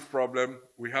massive problem.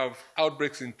 We have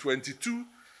outbreaks in 22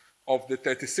 of the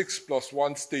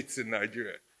 36+1 states in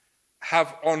Nigeria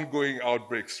have ongoing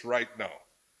outbreaks right now.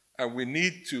 And we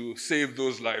need to save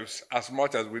those lives as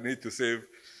much as we need to save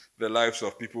the lives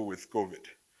of people with COVID.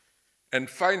 And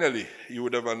finally, you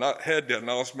would have heard the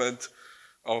announcement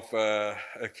of a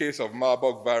case of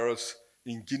Marburg virus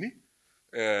in Guinea.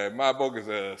 Marburg is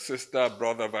a sister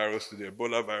brother virus to the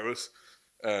Ebola virus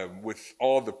with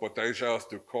all the potentials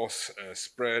to cause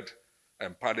spread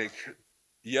and panic.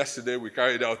 Yesterday, we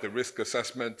carried out a risk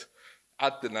assessment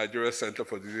at the Nigeria Center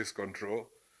for Disease Control.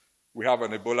 We have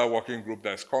an Ebola working group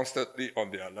that's constantly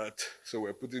on the alert, so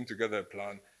we're putting together a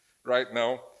plan. Right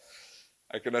now,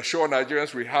 I can assure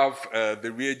Nigerians we have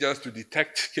the reagents to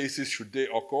detect cases should they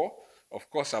occur. Of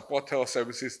course, our Port Health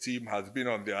Services team has been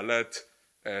on the alert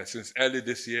since early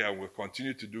this year and will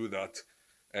continue to do that.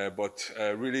 But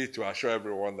really to assure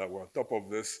everyone that we're on top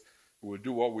of this, we'll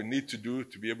do what we need to do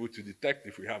to be able to detect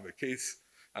if we have a case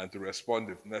and to respond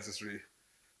if necessary.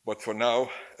 But for now,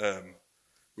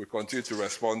 we continue to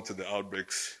respond to the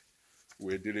outbreaks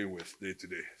we're dealing with day to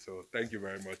day. So thank you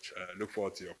very much. I look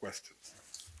forward to your questions.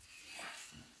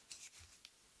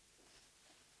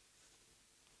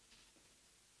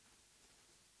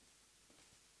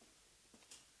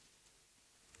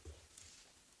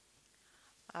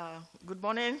 Good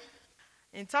morning.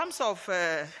 In terms of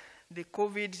the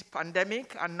COVID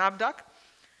pandemic and NAFDAC,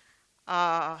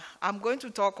 I'm going to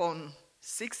talk on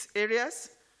 6 areas.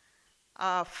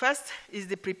 First is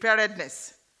the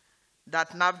preparedness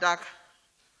that NAFDAC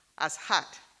has had,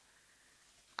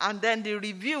 and then the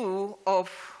review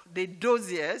of the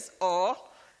dossiers or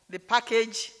the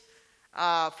package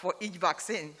for each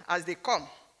vaccine as they come,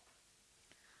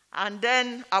 and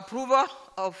then approval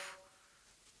of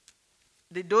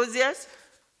the dossiers.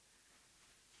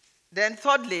 Then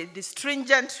thirdly, the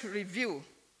stringent review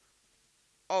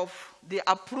of the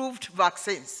approved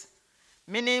vaccines,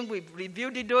 meaning we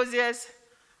review the dossiers,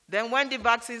 then when the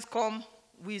vaccines come,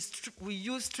 we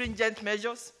use stringent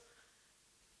measures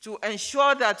to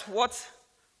ensure that what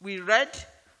we read,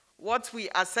 what we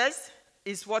assess,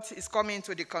 is what is coming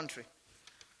into the country.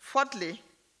 Fourthly,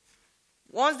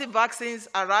 once the vaccines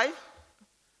arrive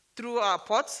through our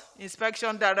ports,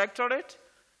 Inspection Directorate,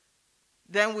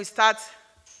 then we start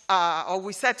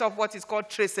we set up what is called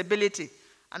traceability,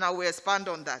 and I will expand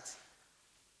on that.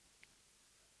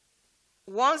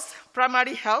 Once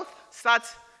primary health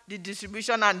starts the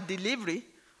distribution and delivery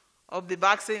of the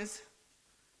vaccines,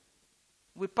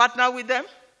 we partner with them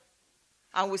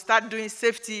and we start doing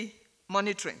safety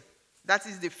monitoring. That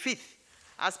is the 5th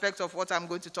aspect of what I'm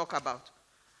going to talk about.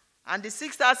 And the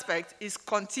 6th aspect is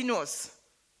continuous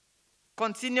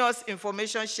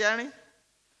information sharing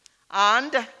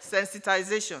and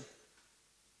sensitization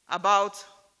about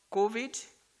COVID,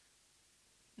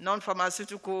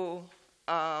 non-pharmaceutical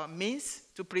means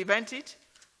to prevent it,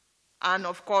 and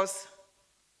of course,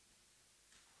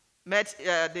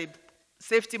 the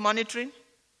safety monitoring,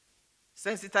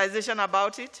 sensitization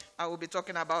about it. I will be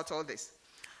talking about all this.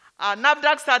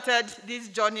 NAFDAC started this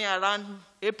journey around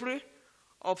April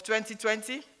of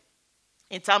 2020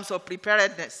 in terms of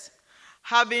preparedness,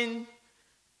 having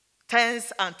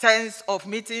tens and tens of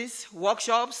meetings,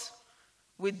 workshops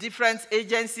with different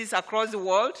agencies across the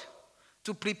world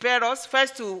to prepare us,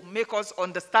 first to make us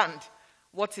understand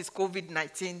what is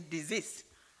COVID-19 disease,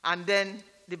 and then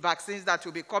the vaccines that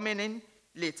will be coming in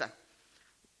later.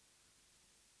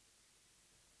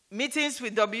 Meetings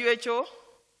with WHO,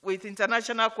 with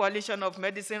International Coalition of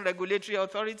Medicine Regulatory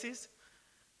Authorities,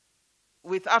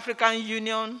 with African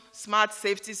Union Smart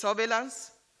Safety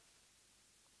Surveillance,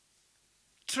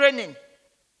 training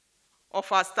of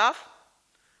our staff.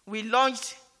 We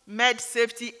launched Med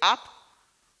Safety app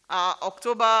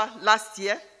October last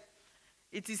year.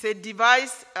 It is a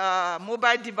device,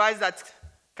 mobile device that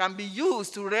can be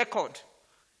used to record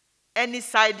any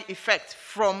side effect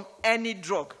from any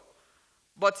drug.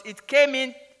 But it came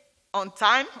in on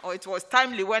time, or it was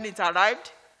timely when it arrived,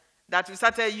 that we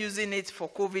started using it for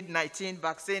COVID-19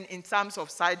 vaccine in terms of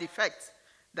side effects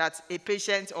that a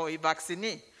patient or a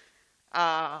vaccinee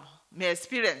may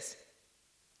experience.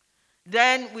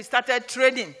 Then we started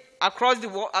training across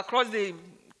the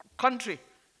country.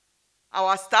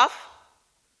 Our staff,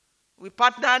 we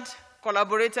partnered,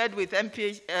 collaborated with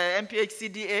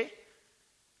MPHCDA,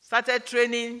 started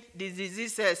training the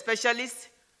disease specialists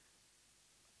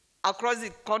across the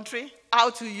country how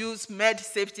to use Med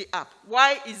Safety app.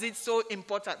 Why is it so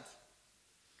important?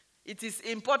 It is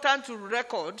important to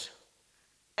record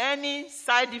any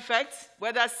side effects,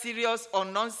 whether serious or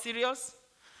non-serious,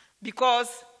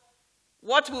 because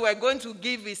what we were going to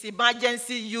give is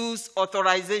emergency use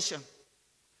authorization.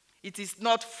 It is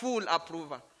not full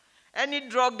approval. Any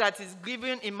drug that is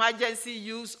given emergency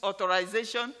use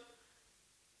authorization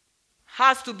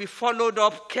has to be followed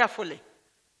up carefully,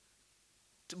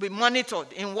 to be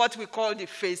monitored in what we call the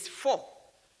phase 4.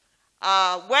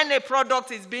 When a product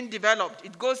is being developed,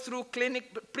 it goes through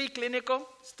preclinical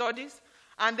studies,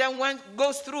 and then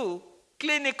goes through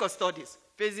clinical studies,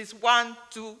 phases 1,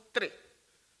 2, 3.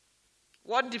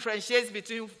 What differentiates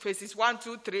between phases 1,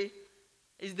 2, 3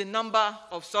 is the number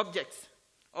of subjects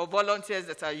or volunteers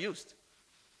that are used.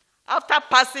 After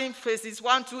passing phases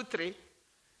 1, 2, 3,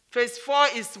 phase 4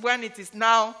 is when it is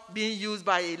now being used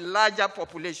by a larger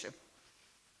population.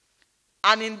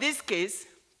 And in this case,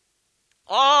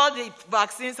 all the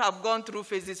vaccines have gone through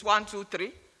phases 1, 2,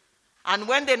 3, and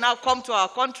when they now come to our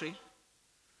country,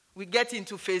 we get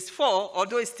into phase 4,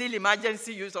 although it's still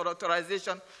emergency use or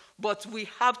authorization, but we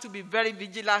have to be very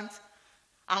vigilant,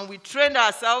 and we trained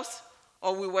ourselves,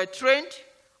 or we were trained,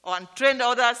 and trained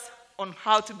others on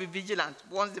how to be vigilant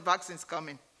once the vaccines come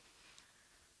in.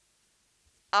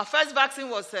 Our first vaccine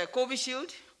was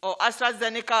Covishield, or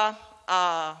AstraZeneca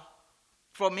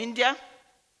from India,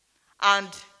 and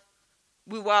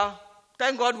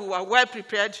thank God we were well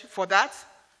prepared for that.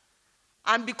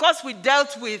 And because we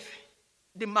dealt with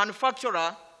the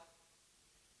manufacturer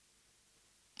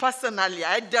personally,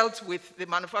 I dealt with the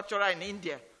manufacturer in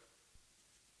India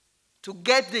to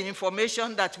get the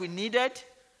information that we needed.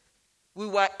 We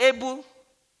were able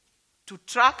to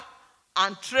track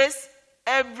and trace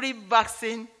every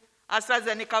vaccine,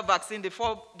 AstraZeneca vaccine, the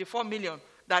 4 million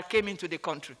that came into the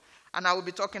country. And I will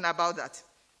be talking about that.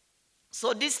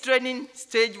 So this training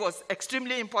stage was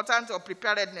extremely important for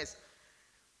preparedness.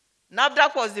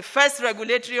 NAFDAC was the first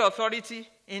regulatory authority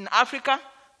in Africa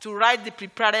to write the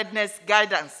preparedness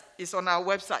guidance. It's on our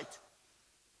website.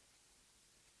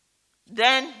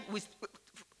 Then,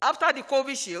 after the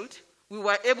COVID shield, we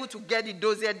were able to get the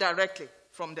dossier directly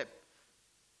from them.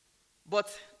 But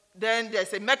then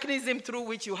there's a mechanism through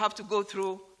which you have to go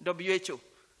through WHO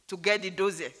to get the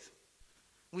dossiers.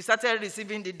 We started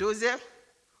receiving the dossier.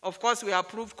 Of course, we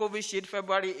approved COVID shield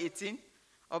February 18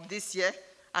 of this year,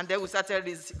 and then we started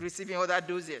receiving other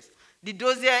dossiers. The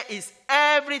dossier is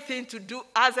everything to do,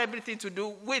 has everything to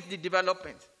do with the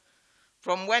development.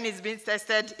 From when it's being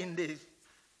tested in the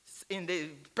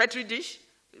Petri dish,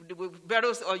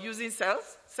 various or using cell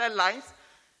lines,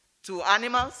 to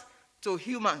animals, to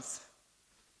humans.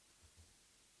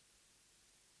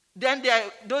 Then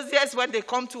dossiers, when they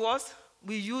come to us,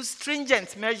 we use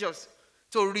stringent measures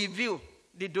to review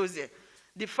the dossier.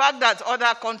 The fact that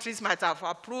other countries might have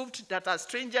approved that are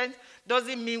stringent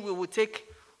doesn't mean we will take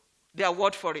their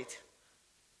word for it.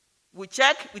 We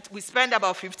check, we spend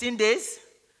about 15 days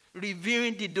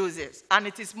reviewing the dossiers, and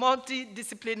it is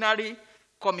multidisciplinary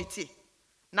committee.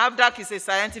 NAFDAC is a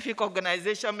scientific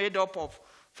organization made up of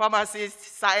pharmacists,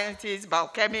 scientists,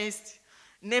 biochemists,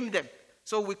 name them.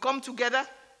 So we come together,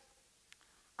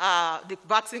 the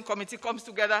vaccine committee comes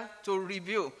together to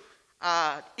review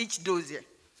each dossier.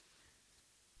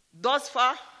 Thus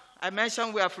far, I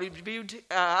mentioned we have reviewed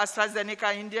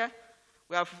AstraZeneca India.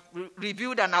 We have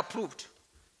reviewed and approved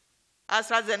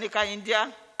AstraZeneca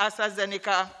India,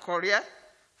 AstraZeneca Korea,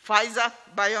 Pfizer,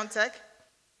 BioNTech,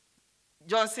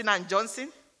 Johnson & Johnson,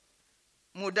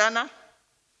 Moderna,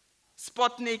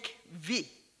 Sputnik V,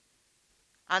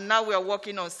 and now we are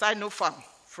working on Sinopharm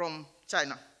from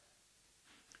China.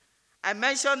 I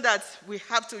mentioned that we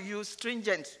have to use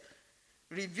stringent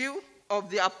review of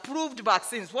the approved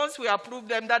vaccines. Once we approve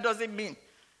them, that doesn't mean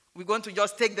we're going to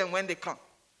just take them when they come.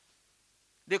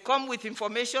 They come with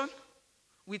information.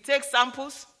 We take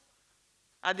samples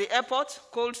at the airport,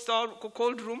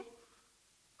 cold room,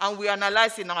 and we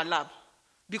analyze in our lab.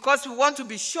 Because we want to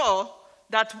be sure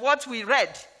that what we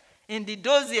read in the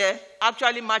dossier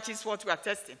actually matches what we are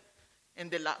testing in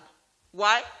the lab.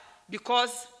 Why?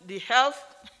 Because the health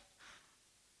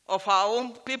of our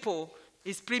own people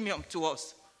is premium to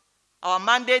us. Our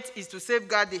mandate is to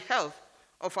safeguard the health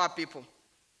of our people.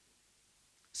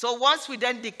 So once we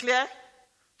then declare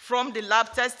from the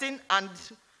lab testing and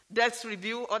desk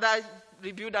review, other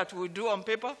review that we do on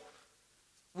paper,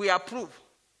 we approve.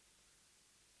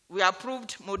 We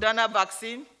approved Moderna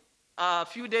vaccine a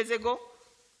few days ago.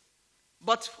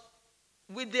 But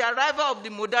with the arrival of the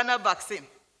Moderna vaccine,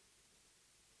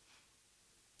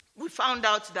 we found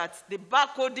out that the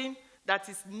barcoding that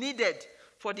is needed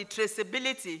for the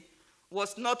traceability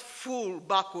was not full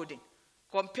barcoding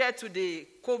compared to the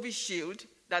COVID shield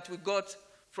that we got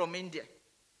from India.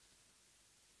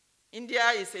 India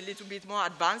is a little bit more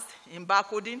advanced in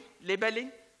barcoding, labeling,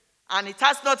 and it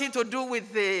has nothing to do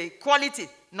with the quality.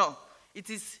 No, it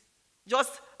is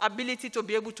just ability to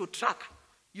be able to track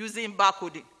using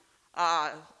barcoding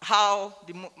how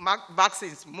the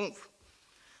vaccines move.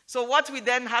 So what we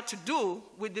then had to do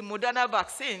with the Moderna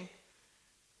vaccine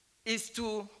is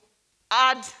to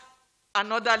add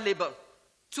another label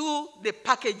to the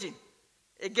packaging.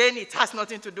 Again, it has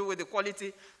nothing to do with the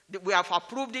quality. We have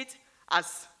approved it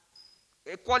as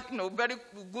a very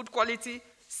good quality,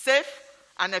 safe,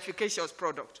 and efficacious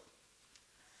product.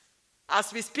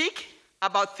 As we speak,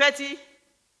 about 30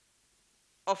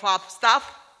 of our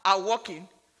staff are working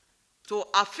to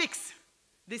affix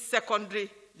this secondary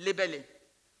labeling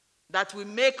that will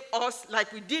make us,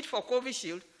 like we did for COVID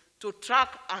shield, to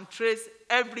track and trace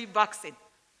every vaccine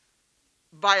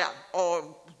via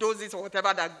or doses or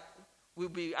whatever that will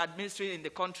be administered in the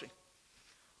country.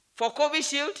 For COVID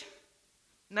shield,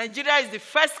 Nigeria is the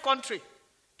first country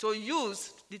to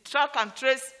use the track and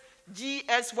trace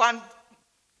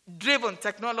GS1-driven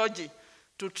technology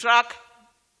to track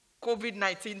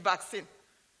COVID-19 vaccine.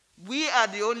 We are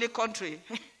the only country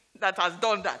that has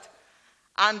done that.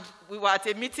 And we were at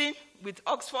a meeting with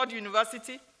Oxford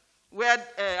University where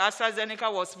AstraZeneca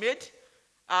was made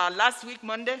last week,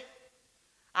 Monday,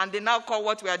 and they now call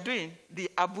what we are doing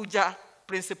the Abuja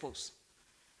principles.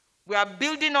 We are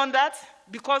building on that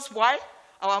because why?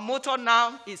 Our motto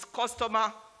now is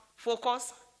customer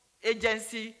focus,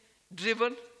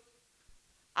 agency-driven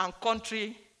and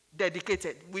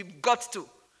country-dedicated. We've got to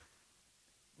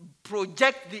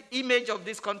project the image of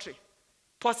this country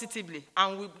positively,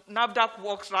 and NAFDAC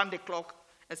works round the clock,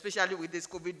 especially with this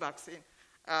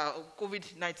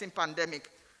COVID-19 pandemic.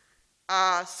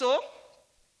 So,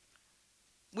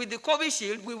 with the COVID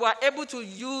Shield, we were able to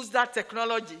use that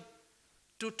technology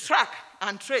to track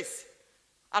and trace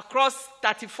across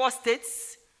 34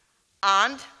 states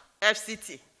and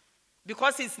FCT.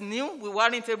 Because it's new, we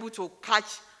weren't able to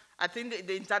catch, I think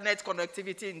the internet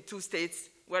connectivity in 2 states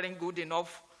weren't good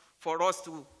enough for us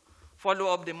to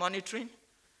follow up the monitoring.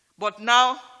 But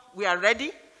now we are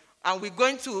ready, and we're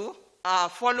going to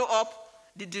follow up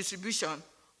the distribution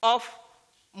of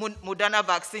Moderna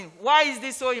vaccine. Why is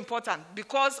this so important?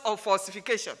 Because of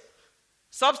falsification.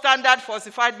 Substandard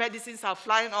falsified medicines are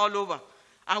flying all over,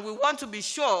 and we want to be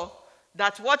sure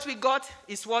that what we got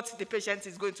is what the patient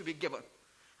is going to be given.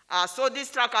 So this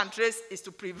track and trace is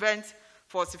to prevent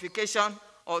falsification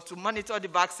or to monitor the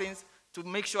vaccines to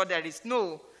make sure there is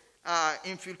no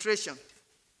infiltration.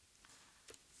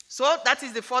 So that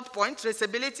is the 4th point,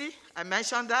 traceability. I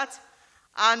mentioned that.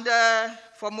 And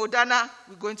for Moderna,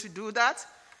 we're going to do that.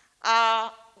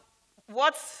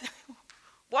 What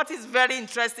is very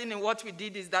interesting in what we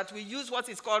did is that we use what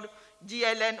is called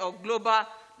GLN, or global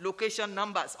location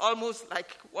numbers, almost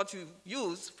like what you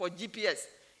use for GPS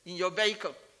in your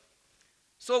vehicle.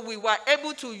 So we were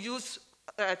able to use,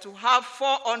 to have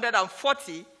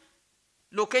 440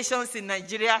 locations in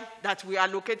Nigeria that we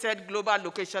allocated global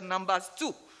location numbers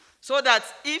to, so that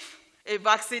if a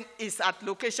vaccine is at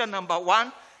location number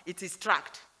 1, it is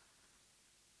tracked.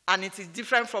 And it is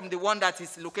different from the one that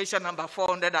is location number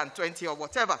 420 or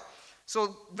whatever.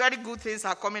 So very good things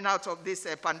are coming out of this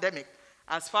pandemic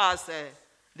as far as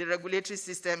the regulatory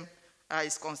system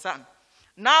is concerned.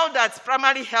 Now that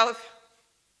primary health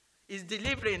is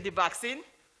delivering the vaccine,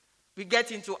 we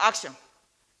get into action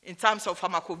in terms of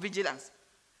pharmacovigilance.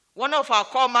 One of our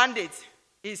core mandates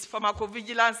is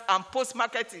pharmacovigilance and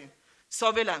post-marketing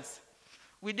surveillance.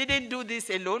 We didn't do this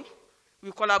alone.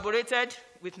 We collaborated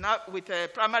with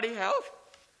primary health,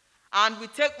 and we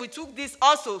took this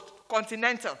also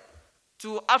continental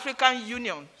to African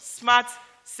Union Smart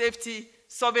Safety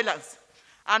Surveillance.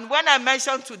 And when I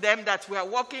mentioned to them that we are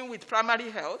working with primary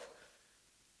health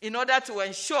in order to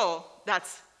ensure that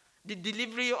the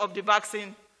delivery of the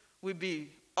vaccine will be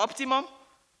optimum,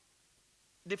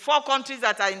 the 4 countries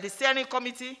that are in the steering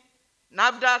committee,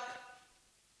 NAFDAC,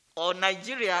 or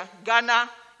Nigeria, Ghana,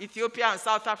 Ethiopia, and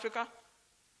South Africa,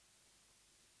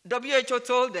 WHO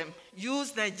told them,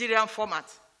 use Nigerian format,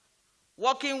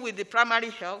 working with the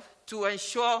primary health to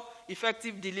ensure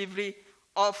effective delivery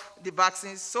of the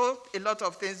vaccines. So a lot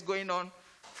of things going on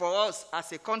for us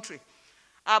as a country.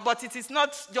 But it is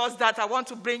not just that. I want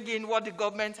to bring in what the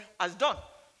government has done.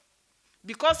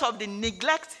 Because of the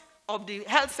neglect of the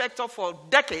health sector for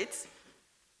decades,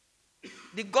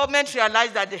 the government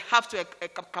realized that they have to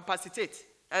capacitate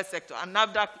the health sector, and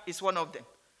NAFDAC is one of them.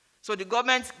 So the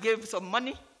government gave some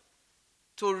money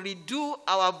to redo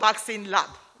our vaccine lab.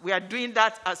 We are doing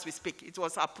that as we speak. It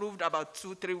was approved about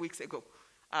 2-3 weeks ago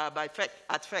by FEC,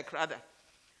 at FEC rather.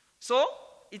 So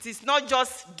it is not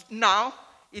just now,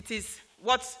 it is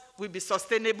what will be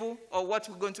sustainable or what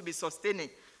we're going to be sustaining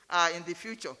in the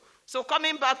future. So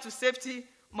coming back to safety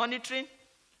monitoring,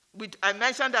 I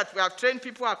mentioned that we have trained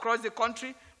people across the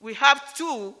country. We have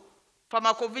 2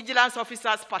 pharmacovigilance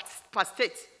officers per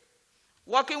state,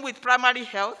 working with primary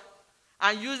health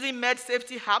and using Med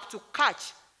Safety Hub to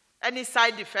catch any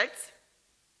side effects.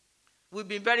 We've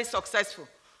been very successful.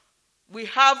 We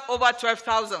have over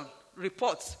 12,000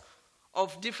 reports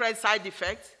of different side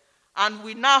effects, and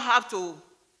we now have to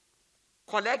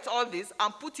collect all this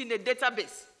and put in a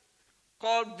database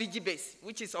called VigiBase,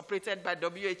 which is operated by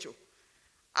WHO.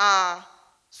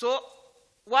 So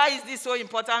why is this so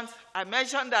important? I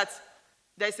mentioned that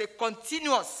there's a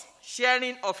continuous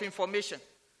sharing of information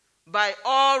by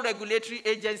all regulatory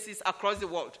agencies across the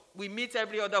world. We meet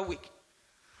every other week.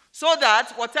 So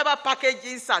that whatever package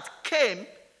insert came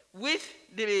with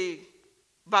the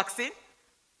vaccine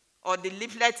or the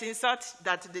leaflet insert,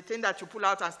 that the thing that you pull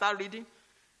out and start reading,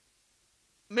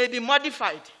 may be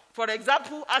modified. For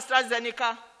example,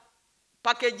 AstraZeneca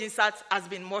package insert has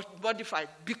been modified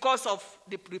because of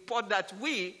the report that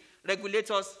we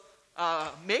regulators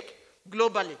make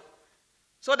globally.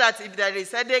 So that if there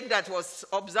is headache that was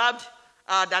observed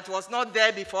that was not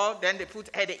there before, then they put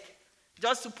headache,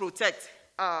 just to protect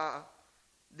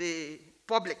the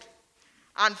public.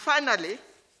 And finally,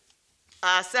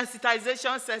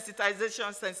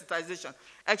 sensitization.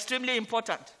 Extremely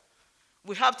important.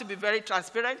 We have to be very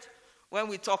transparent. when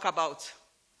we talk about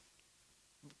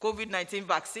COVID-19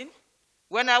 vaccine.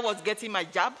 When I was getting my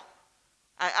jab,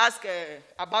 I asked,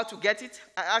 about to get it,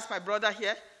 I asked my brother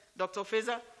here, Dr.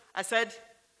 Fazer, I said,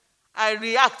 I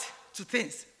react to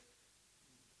things.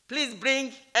 Please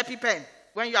bring EpiPen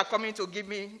when you are coming to give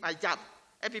me my jab.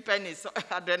 EpiPen is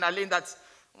adrenaline that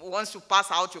once you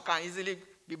pass out, you can easily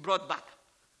be brought back.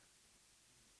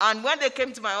 And when they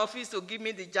came to my office to give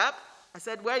me the jab, I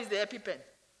said, where is the EpiPen?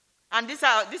 And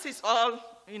this is all,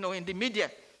 in the media.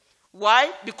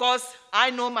 Why? Because I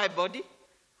know my body,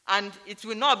 and it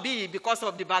will not be because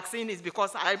of the vaccine, it's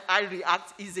because I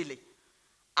react easily.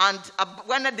 And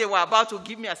when they were about to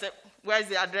give me, I said, where's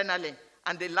the adrenaline?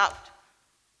 And they laughed.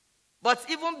 But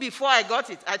even before I got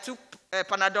it, I took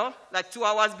Panadol like 2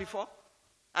 hours before.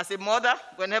 As a mother,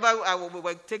 whenever I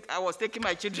was taking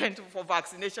my children for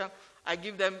vaccination, I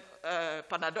give them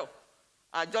Panadol,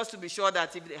 just to be sure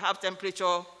that if they have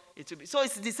temperature, it will be. So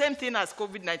it's the same thing as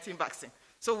COVID-19 vaccine.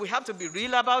 So we have to be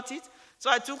real about it. So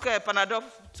I took Panadol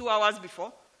 2 hours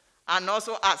before and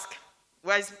also asked,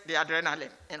 where's the adrenaline?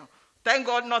 Thank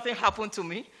God nothing happened to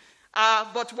me.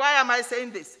 But why am I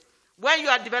saying this? When you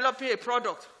are developing a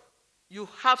product, you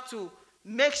have to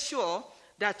make sure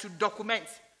that you document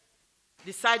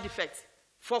the side effects.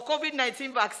 For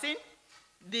COVID-19 vaccine,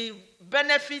 the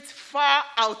benefits far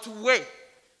outweigh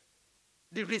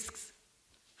the risks.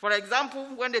 For example,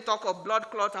 when they talk of blood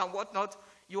clot and whatnot,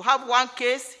 you have 1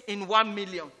 case in 1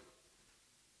 million.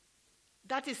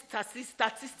 That is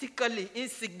statistically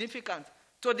insignificant.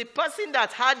 To the person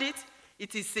that had it,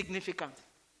 it is significant.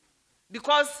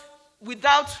 Because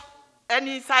without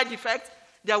any side effect,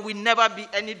 there will never be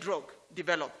any drug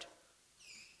developed.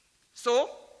 So,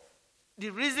 the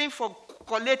reason for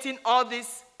collating all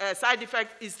these side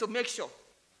effects is to make sure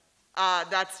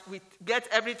that we get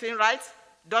everything right,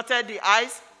 dotted the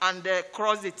I's, and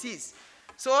cross the T's.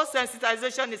 So,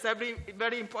 sensitization is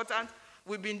very important.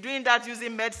 We've been doing that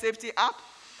using Med Safety app.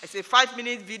 It's a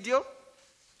 5-minute video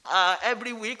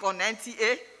every week on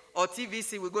NTA or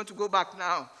TVC. We're going to go back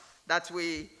now that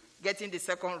we're getting the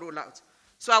second rollout.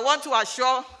 So I want to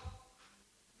assure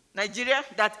Nigeria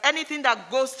that anything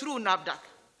that goes through NAFDAC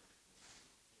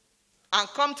and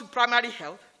come to primary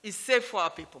health is safe for our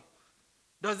people.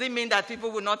 Does it mean that people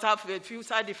will not have a few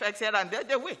side effects here and there?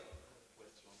 They will.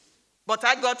 But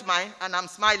I got mine, and I'm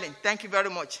smiling. Thank you very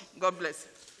much. God bless.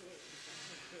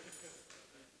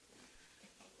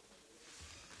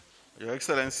 Your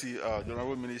Excellency, the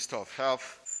Honorable Minister of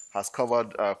Health has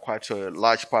covered quite a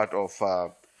large part of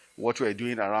what we're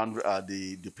doing around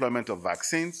the deployment of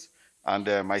vaccines.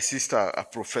 And my sister,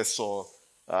 Professor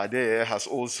Adeye, has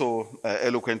also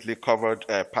eloquently covered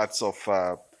parts of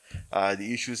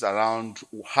the issues around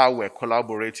how we're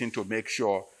collaborating to make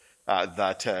sure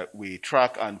that we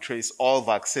track and trace all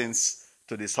vaccines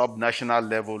to the sub-national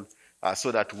level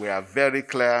so that we are very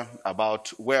clear about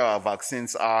where our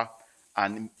vaccines are,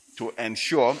 and to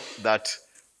ensure that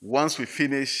once we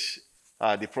finish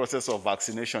the process of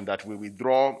vaccination, that we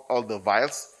withdraw all the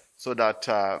vials so that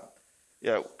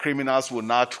criminals will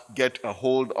not get a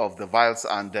hold of the vials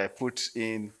and put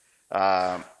in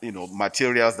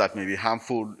materials that may be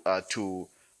harmful to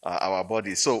our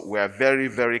bodies. So we are very,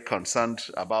 very concerned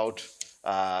about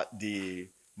the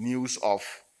news of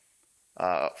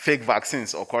fake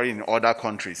vaccines occurring in other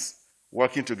countries.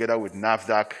 Working together with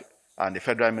NAFDAC and the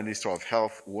Federal Minister of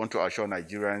Health, we want to assure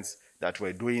Nigerians that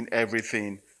we're doing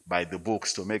everything by the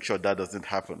books to make sure that doesn't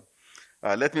happen.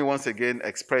 Let me once again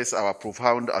express our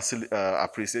profound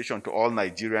appreciation to all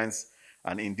Nigerians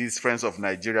and indeed friends of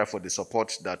Nigeria for the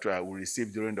support that we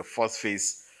received during the first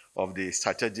phase of the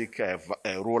strategic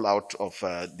rollout of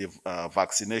the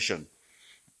vaccination.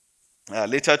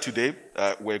 Later today,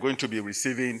 we're going to be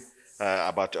receiving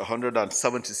about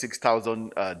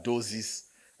 176,000 doses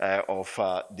of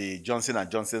the Johnson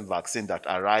 & Johnson vaccine that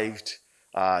arrived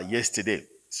yesterday.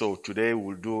 So today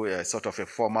we'll do a sort of a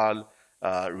formal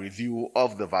review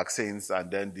of the vaccines and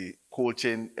then the cold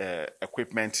chain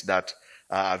equipment that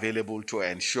are available to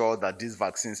ensure that these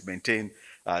vaccines maintain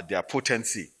their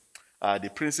potency. The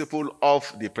principle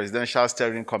of the Presidential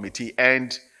Steering Committee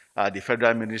and the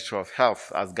Federal Ministry of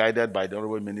Health, as guided by the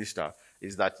Honorable Minister,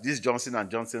 is that these Johnson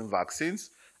 & Johnson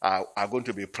vaccines are going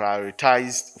to be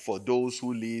prioritized for those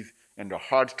who live in the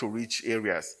hard-to-reach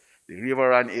areas, the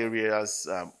riverine areas,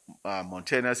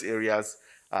 mountainous areas,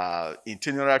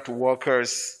 itinerant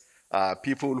workers,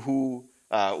 people who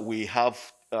we have,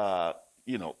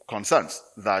 concerns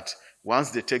that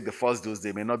once they take the first dose,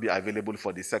 they may not be available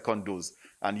for the second dose.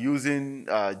 And using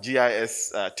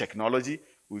GIS technology,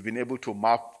 we've been able to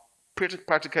map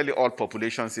practically all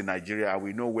populations in Nigeria, and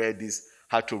we know where these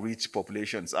hard-to-reach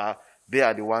populations are. they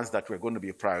are the ones that we're going to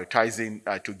be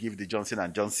prioritizing to give the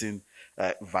Johnson & Johnson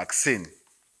vaccine.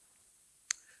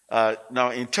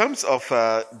 Now, in terms of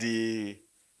the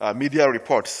media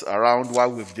reports around why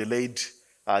we've delayed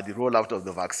the rollout of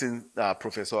the vaccine,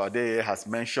 Professor Adeye has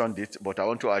mentioned it, but I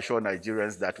want to assure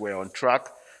Nigerians that we're on track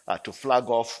to flag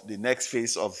off the next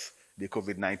phase of the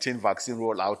COVID-19 vaccine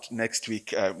rollout next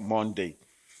week, Monday.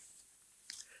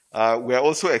 We're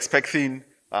also expecting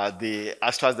the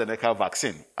AstraZeneca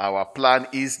vaccine. Our plan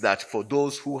is that for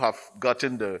those who have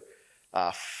gotten the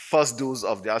first dose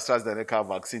of the AstraZeneca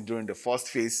vaccine during the first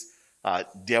phase,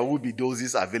 there will be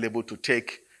doses available to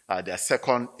take their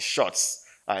second shots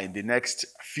in the next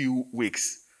few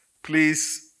weeks.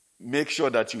 Please make sure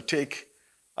that you take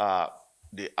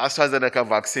the AstraZeneca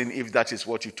vaccine if that is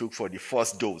what you took for the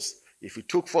first dose. If you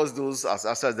took first dose as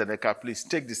AstraZeneca, please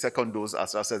take the second dose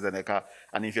as AstraZeneca.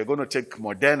 And if you're going to take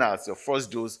Moderna as your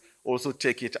first dose, also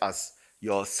take it as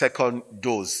your second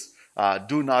dose.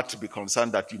 Do not be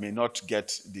concerned that you may not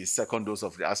get the second dose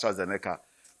of the AstraZeneca.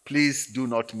 Please do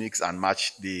not mix and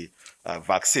match the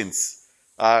vaccines.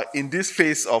 In this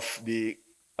phase of the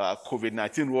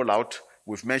COVID-19 rollout,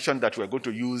 we've mentioned that we're going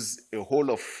to use a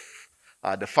whole of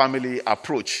the family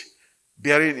approach,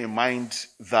 bearing in mind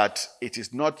that it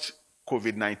is not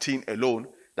COVID-19 alone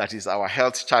that is our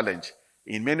health challenge.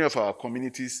 In many of our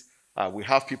communities, we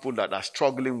have people that are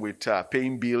struggling with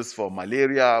paying bills for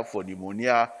malaria, for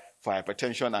pneumonia, for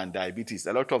hypertension and diabetes.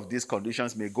 A lot of these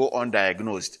conditions may go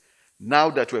undiagnosed.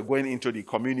 Now that we're going into the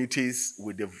communities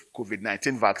with the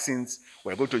COVID-19 vaccines,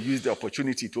 we're going to use the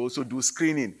opportunity to also do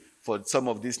screening for some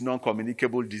of these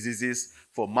non-communicable diseases,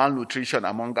 for malnutrition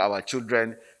among our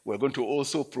children. We're going to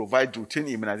also provide routine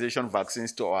immunization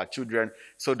vaccines to our children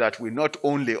so that we not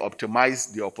only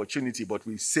optimize the opportunity, but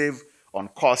we save on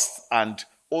costs and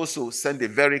also send a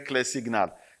very clear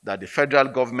signal that the federal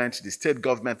government, the state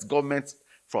government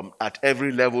from at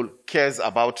every level cares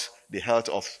about the health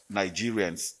of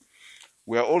Nigerians.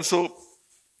 We are also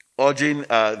urging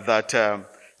that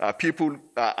people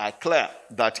are clear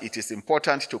that it is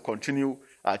important to continue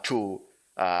to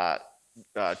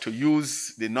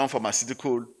use the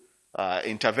non-pharmaceutical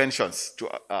interventions, to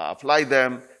apply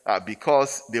them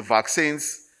because the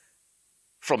vaccines,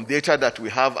 from data that we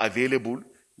have available,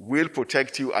 will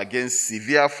protect you against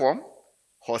severe form,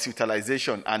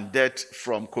 hospitalization, and death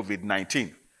from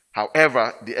COVID-19.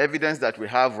 However, the evidence that we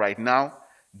have right now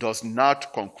does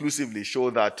not conclusively show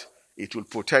that it will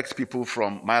protect people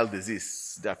from mild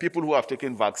disease. There are people who have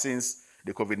taken vaccines,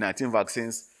 the COVID-19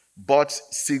 vaccines, but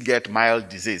still get mild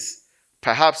disease.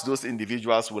 Perhaps those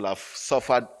individuals will have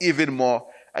suffered even more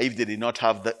if they did not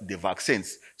have the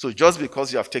vaccines. So just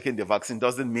because you have taken the vaccine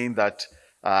doesn't mean that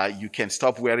you can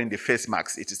stop wearing the face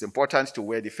mask. It is important to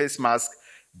wear the face mask,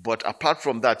 but apart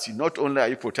from that, not only are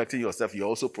you protecting yourself, you're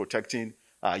also protecting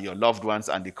your loved ones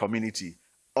and the community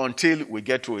until we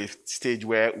get to a stage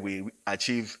where we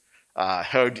achieve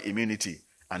herd immunity.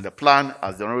 And the plan,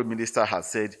 as the Honorable Minister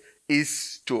has said,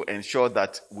 is to ensure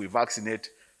that we vaccinate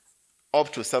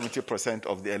up to 70%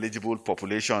 of the eligible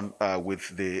population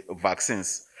with the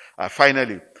vaccines.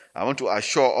 Finally, I want to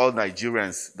assure all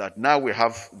Nigerians that now we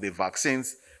have the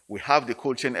vaccines, we have the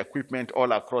cold chain equipment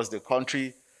all across the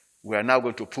country. We are now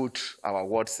going to put our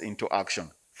words into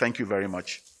action. Thank you very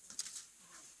much.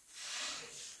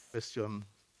 Question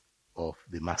of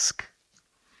the mask.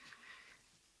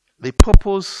 The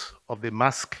purpose of the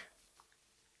mask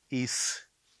is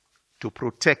to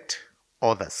protect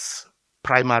others,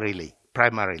 primarily.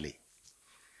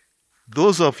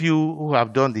 Those of you who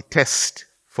have done the test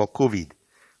for COVID,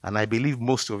 and I believe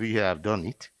most of you here have done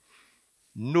it,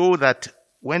 know that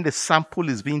when the sample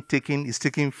is being taken, it's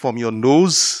taken from your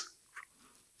nose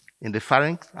in the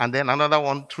pharynx, and then another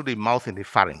one through the mouth in the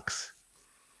pharynx.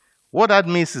 What that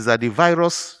means is that the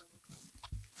virus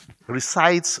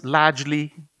resides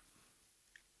largely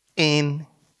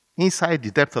inside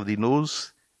the depth of the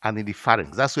nose and in the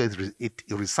pharynx. That's where it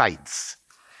resides.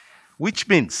 Which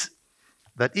means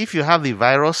that if you have the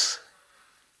virus,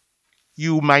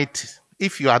 you might,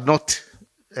 if you don't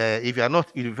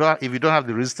have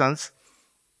the resistance,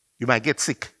 you might get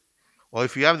sick. Or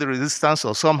if you have the resistance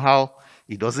or somehow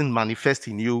it doesn't manifest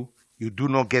in you, you do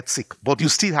not get sick, but you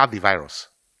still have the virus.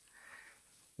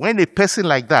 When a person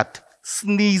like that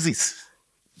sneezes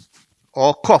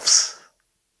or coughs,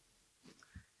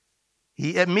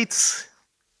 he emits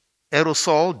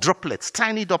aerosol droplets,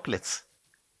 tiny droplets,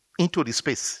 into the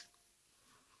space.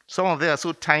 Some of them are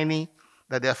so tiny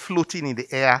that they are floating in the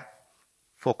air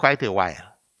for quite a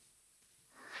while.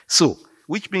 So,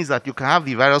 which means that you can have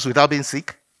the virus without being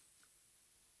sick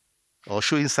or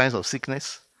showing signs of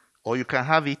sickness, or you can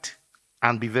have it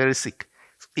and be very sick.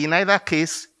 In either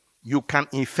case, you can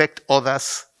infect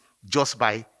others just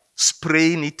by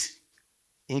spraying it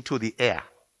into the air.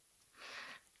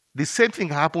 The same thing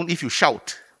happens if you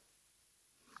shout,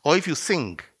 or if you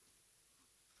sing,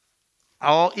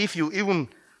 or if you even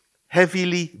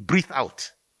heavily breathe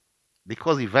out.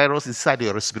 Because the virus is inside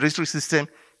your respiratory system,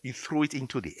 you throw it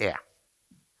into the air.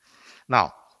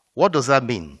 Now, what does that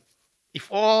mean? If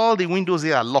all the windows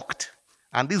here are locked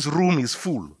and this room is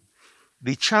full,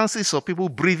 the chances of people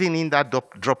breathing in that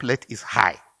droplet is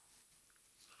high.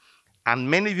 And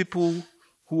many people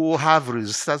who have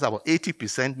resistance, about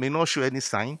 80%, may not show any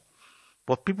sign,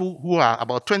 but people who are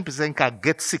about 20% can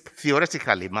get sick,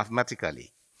 theoretically,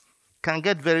 mathematically, can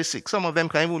get very sick. Some of them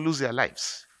can even lose their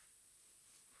lives.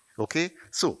 Okay?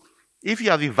 So, if you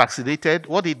have been vaccinated,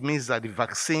 what it means is that the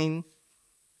vaccine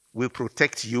will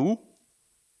protect you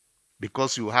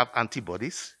because you have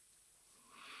antibodies.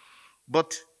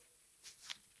 But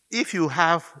if you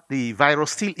have the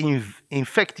virus still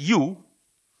infect you,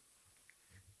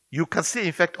 you can still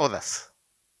infect others.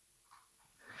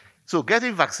 So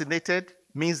getting vaccinated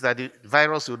means that the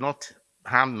virus will not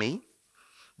harm me,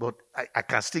 but I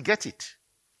can still get it.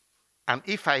 And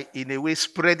if I, in a way,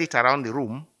 spread it around the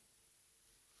room,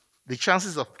 the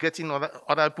chances of getting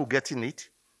other people getting it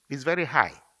is very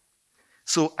high.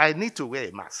 So I need to wear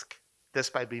a mask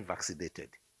despite being vaccinated,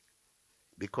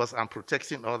 because I'm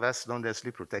protecting others, not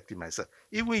necessarily protecting myself.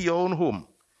 Even in your own home,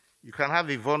 you can have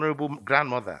a vulnerable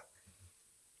grandmother,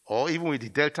 or even with the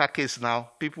Delta case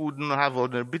now, people who don't have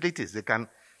vulnerabilities. They can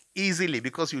easily,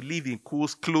 because you live in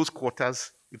close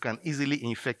quarters, you can easily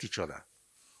infect each other.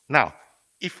 Now,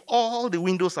 if all the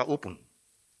windows are open,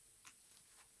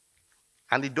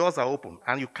 and the doors are open,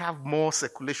 and you have more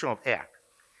circulation of air,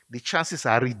 the chances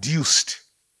are reduced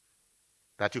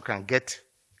that you can get,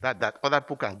 that other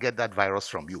people can get that virus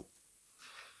from you.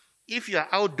 If you are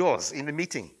outdoors in the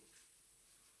meeting,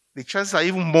 the chances are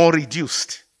even more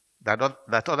reduced that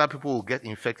other people will get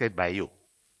infected by you.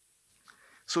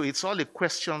 So it's all a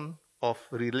question of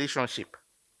relationship.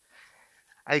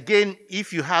 Again,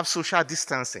 if you have social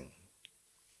distancing,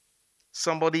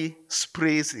 somebody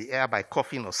sprays the air by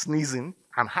coughing or sneezing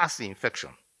and has the infection,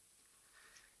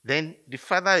 then the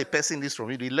further a person is from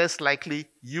you, the less likely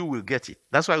you will get it.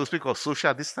 That's why we speak of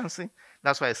social distancing.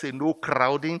 That's why I say no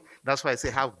crowding. That's why I say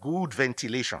have good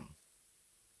ventilation.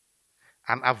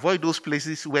 And avoid those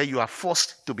places where you are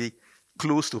forced to be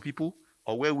close to people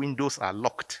or where windows are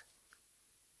locked.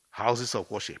 Houses of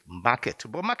worship, market.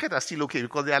 But market are still okay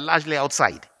because they are largely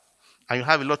outside. And you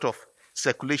have a lot of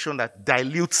circulation that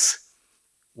dilutes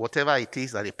whatever it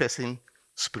is that a person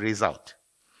sprays out.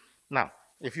 Now,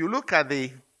 if you look at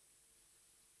the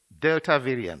Delta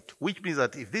variant, which means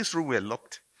that if this room were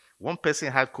locked, one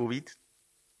person had COVID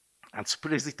and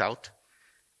sprays it out,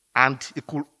 and it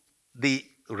could, the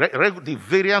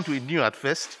variant we knew at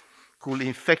first could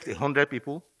infect 100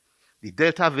 people. The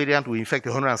Delta variant will infect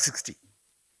 160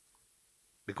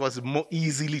 because it's more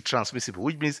easily transmissible,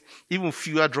 which means even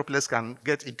fewer droplets can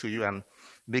get into you and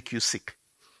make you sick.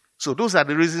 So those are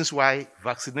the reasons why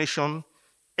vaccination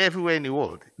everywhere in the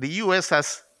world. The US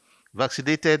has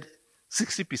vaccinated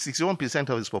 61%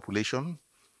 of its population,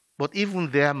 but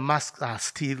even their masks are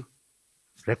still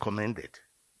recommended.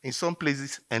 In some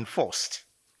places, enforced.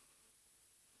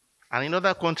 And in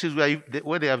other countries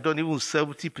where they have done even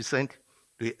 70%,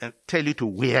 they tell you to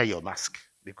wear your mask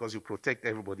because you protect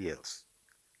everybody else.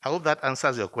 I hope that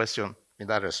answers your question in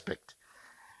that respect.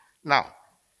 Now,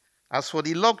 as for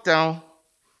the lockdown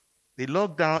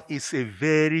is a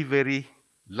very, very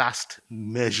last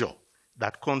measure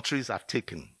that countries have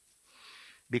taken.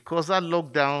 Because that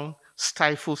lockdown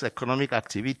stifles economic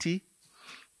activity,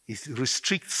 it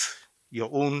restricts your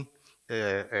own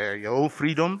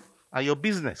freedom and your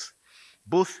business.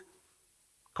 Both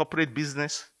corporate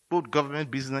business, both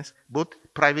government business, both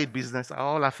private business are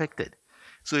all affected.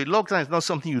 So a lockdown is not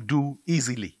something you do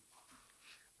easily.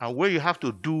 And where you have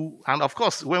to do, and of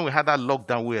course, when we had that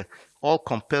lockdown, we were all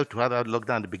compelled to have that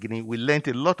lockdown at the beginning. We learned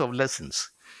a lot of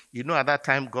lessons. You know, at that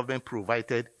time, government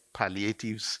provided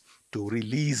palliatives to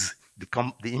release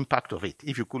the impact of it.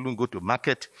 If you couldn't go to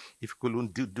market, if you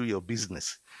couldn't do your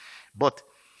business. But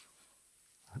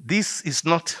this is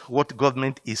not what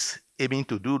government is aiming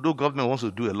to do. Though government wants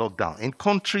to do a lockdown. In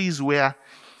countries where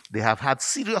they have had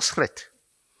serious threat,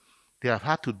 they have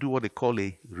had to do what they call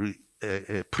a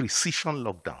precision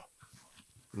lockdown.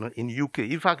 You know, in UK,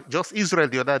 in fact, just Israel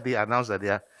the other day announced that they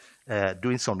are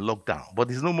doing some lockdown. But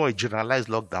it's no more a generalized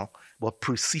lockdown, but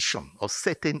precision of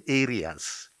certain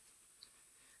areas.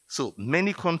 So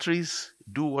many countries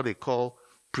do what they call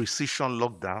precision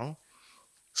lockdown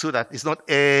so that it's not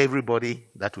everybody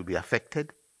that will be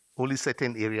affected, only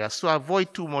certain areas to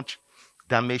avoid too much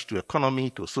damage to economy,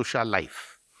 to social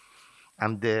life.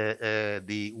 And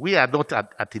we are not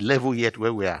at a level yet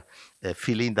where we are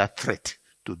feeling that threat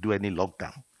to do any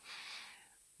lockdown.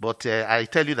 But I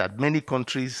tell you that many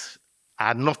countries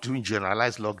are not doing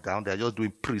generalized lockdown. They're just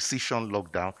doing precision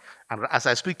lockdown. And as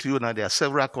I speak to you now, there are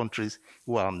several countries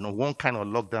who are on one kind of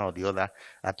lockdown or the other.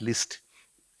 At least,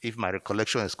 if my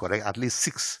recollection is correct, at least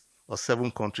 6 or 7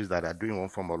 countries that are doing one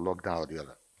form of lockdown or the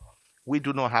other. We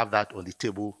do not have that on the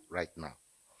table right now.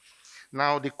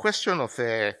 Now, the question of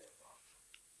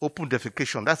open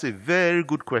defecation, that's a very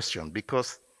good question,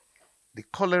 because the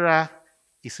cholera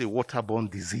is a waterborne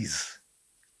disease.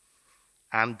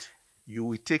 And you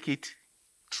will take it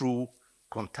through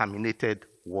contaminated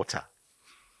water.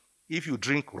 If you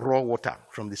drink raw water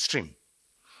from the stream,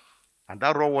 and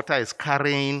that raw water is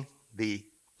carrying the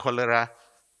cholera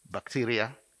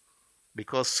bacteria,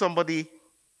 because somebody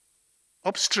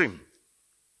upstream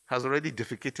has already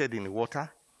defecated in the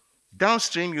water,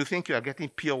 downstream you think you are getting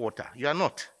pure water. You are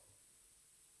not.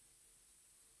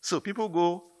 So people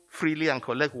go freely and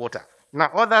collect water.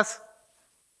 Now others,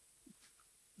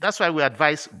 that's why we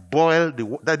advise boil the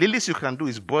water. The least you can do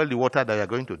is boil the water that you are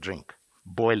going to drink.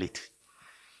 Boil it.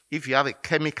 If you have a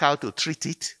chemical to treat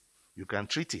it, you can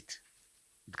treat it.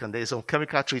 There is some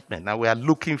chemical treatment. Now we are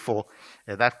looking for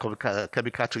that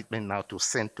chemical treatment now to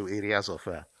send to areas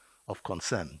of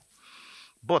concern.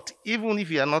 But even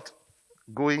if you are not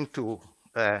going to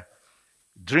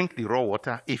drink the raw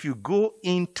water, if you go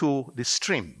into the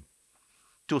stream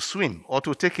to swim or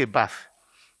to take a bath,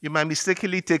 you might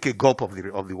mistakenly take a gulp of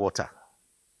the water.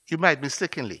 You might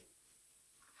mistakenly.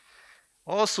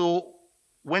 Also,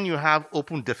 when you have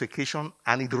open defecation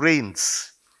and it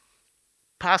rains,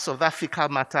 parts of that fecal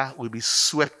matter will be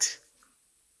swept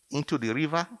into the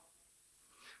river.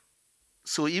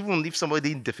 So even if somebody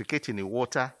didn't defecate in the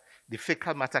water, the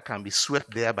fecal matter can be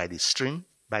swept there by the stream,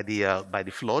 by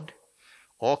the flood,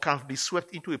 or can be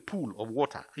swept into a pool of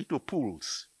water, into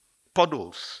pools,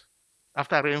 puddles,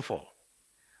 after rainfall.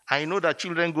 I know that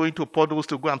children go into puddles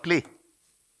to go and play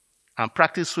and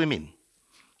practice swimming.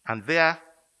 And there,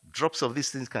 drops of these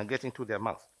things can get into their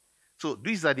mouth. So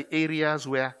these are the areas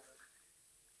where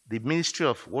the Ministry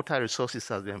of Water Resources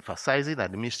has been emphasizing,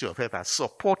 and the Ministry of Health has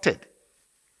supported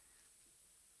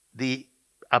the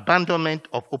abandonment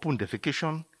of open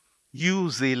defecation.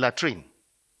 Use a latrine.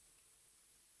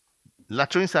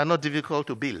 Latrines are not difficult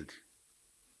to build,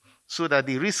 so that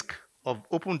the risk of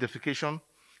open defecation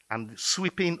and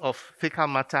sweeping of fecal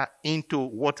matter into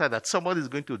water that somebody is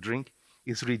going to drink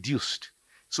is reduced.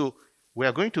 So we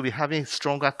are going to be having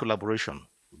stronger collaboration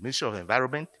with the Ministry of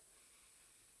Environment,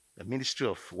 the Ministry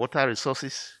of Water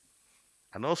Resources,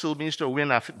 and also the Ministry of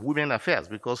Women Affairs,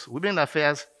 because Women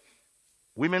Affairs,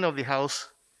 women of the house,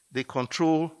 they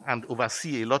control and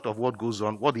oversee a lot of what goes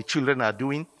on, what the children are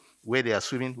doing, where they are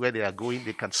swimming, where they are going.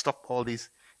 They can stop all these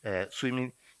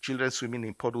children swimming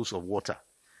in puddles of water.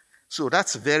 So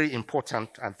that's very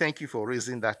important, and thank you for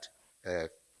raising that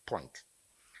point.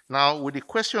 Now, with the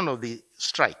question of the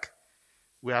strike,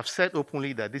 we have said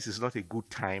openly that this is not a good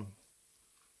time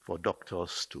for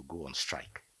doctors to go on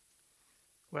strike.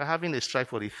 We're having a strike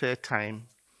for the 3rd time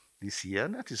this year,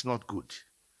 and that is not good.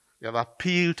 We have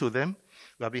appealed to them.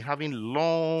 We have been having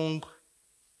long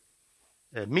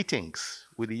meetings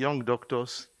with the young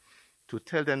doctors to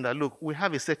tell them that, look, we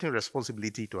have a certain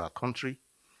responsibility to our country.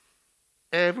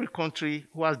 Every country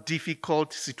who has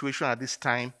difficult situation at this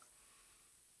time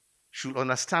should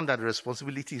understand that the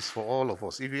responsibility is for all of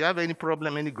us. If you have any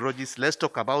problem, any grudges, let's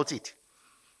talk about it.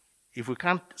 If we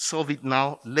can't solve it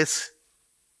now, let's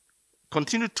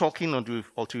continue talking until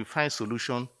we find a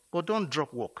solution, but don't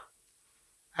drop work.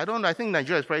 I think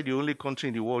Nigeria is probably the only country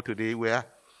in the world today where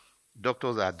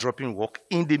doctors are dropping work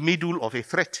in the middle of a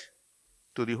threat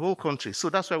to the whole country. So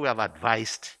that's why we have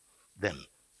advised them.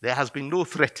 There has been no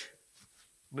threat.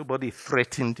 Nobody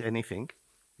threatened anything.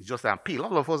 It's just an appeal.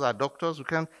 All of us are doctors.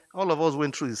 All of us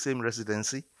went through the same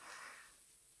residency.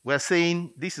 We're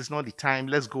saying this is not the time.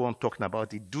 Let's go on talking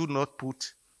about it. Do not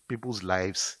put people's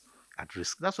lives at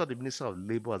risk. That's what the Minister of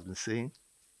Labour has been saying.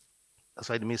 That's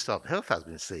what the Minister of Health has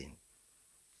been saying.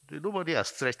 Nobody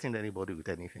has threatened anybody with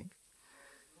anything.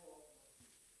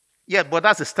 Yeah, but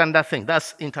that's a standard thing.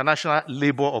 That's International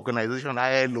Labour Organization,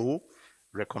 ILO,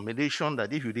 recommendation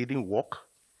that if you didn't work,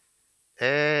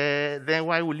 then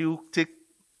why will you take...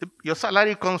 Your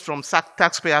salary comes from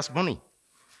taxpayers' money.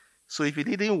 So if you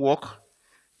didn't work,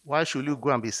 why should you go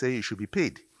and be saying you should be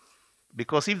paid?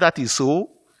 Because if that is so,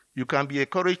 you can be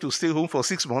encouraged to stay home for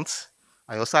 6 months,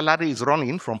 and your salary is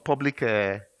running from public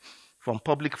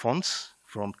funds,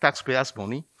 from taxpayers'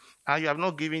 money, and you have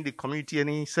not given the community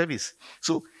any service.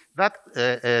 So that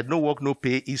no work, no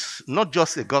pay is not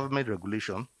just a government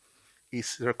regulation.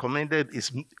 It's recommended,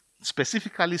 it's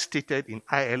specifically stated in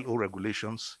ILO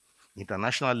regulations,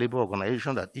 International Labour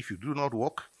Organization, that if you do not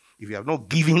work, if you have not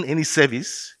given any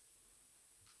service,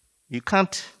 you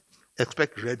can't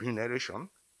expect remuneration,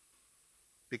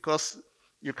 because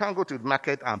you can't go to the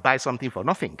market and buy something for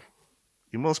nothing.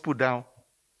 You must put down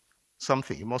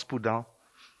something. You must put down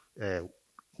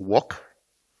work.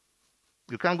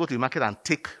 You can't go to the market and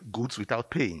take goods without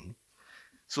paying.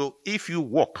 So if you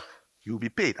work, you'll be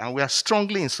paid. And we are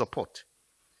strongly in support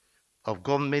of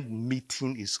government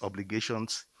meeting its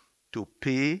obligations to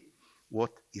pay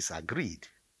what is agreed.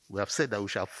 We have said that we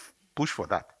shall push for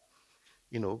that.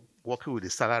 You know, working with the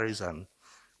Salaries and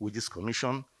Wages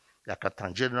Commission, the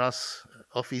Accountant General's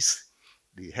office,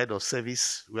 the head of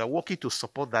service, we are working to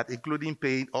support that, including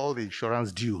paying all the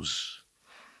insurance dues.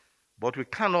 But we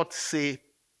cannot say,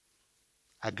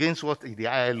 against what the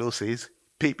ILO says,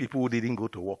 pay people who didn't go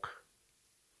to work.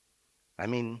 I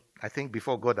mean, I think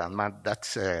before God and man,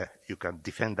 that you can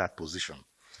defend that position.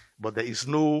 But there is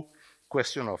no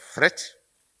question of threat.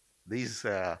 These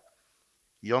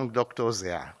young doctors,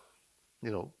 they are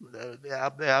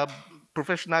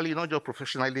professionally, not just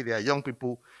professionally, they are young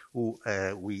people who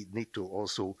we need to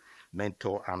also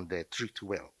mentor and treat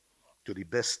well to the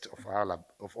best of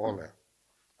all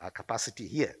our capacity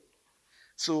here.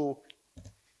 So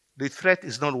the threat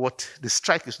is not the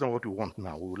strike is not what we want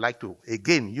now. We would like to,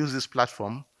 again, use this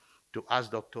platform to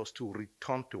ask doctors to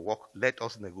return to work. Let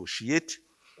us negotiate.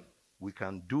 We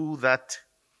can do that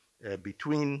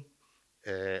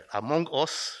among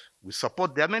us. We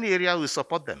support, there are many areas we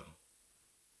support them.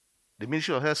 The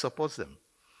Ministry of Health supports them.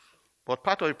 But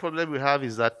part of the problem we have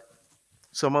is that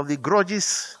some of the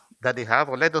grudges that they have,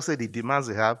 or let us say the demands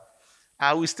they have,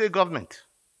 are with state government.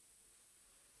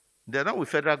 They're not with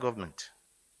federal government.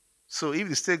 So if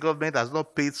the state government has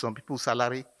not paid some people's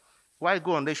salary, why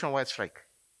go on nationwide strike?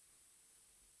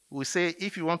 We say,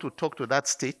 if you want to talk to that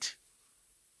state,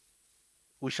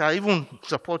 we shall even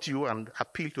support you and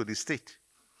appeal to the state.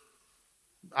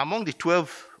 Among the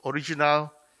 12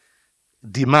 original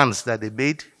demands that they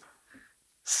made,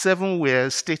 7 were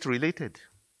state-related.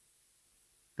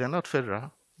 They're not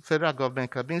federal. Federal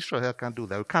government, Ministry of Health can't do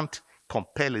that. We can't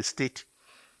compel a state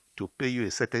to pay you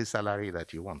a certain salary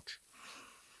that you want.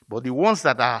 But the ones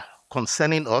that are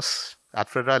concerning us at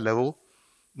federal level,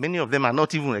 many of them are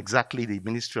not even exactly the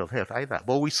Ministry of Health either.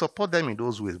 But we support them in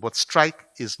those ways. But strike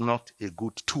is not a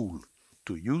good tool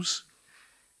to use,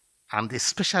 and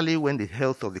especially when the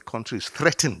health of the country is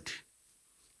threatened.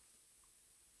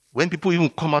 When people even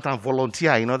come out and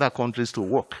volunteer in other countries to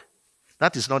work,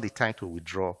 that is not the time to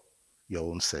withdraw your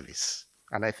own service.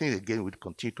 And I think, again, we'll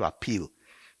continue to appeal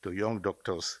to young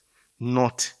doctors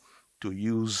not to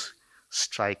use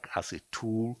strike as a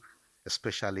tool,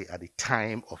 especially at a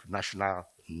time of national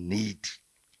need.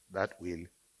 That will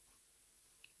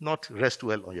not rest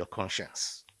well on your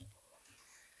conscience.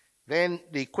 Then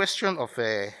the question of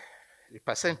the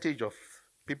percentage of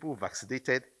people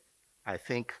vaccinated, I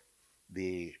think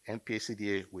the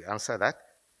NPACDA will answer that.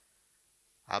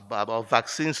 About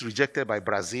vaccines rejected by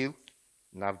Brazil,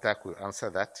 NAFDAC will answer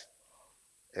that.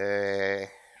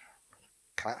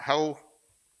 How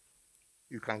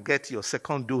you can get your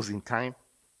second dose in time,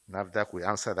 NAFDAC will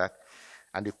answer that.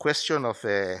 And the question of,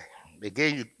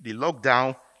 again, the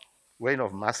lockdown, wearing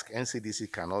of masks,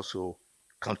 NCDC can also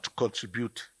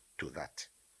contribute to that.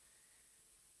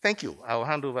 Thank you. I'll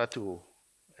hand over to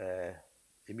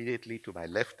immediately to my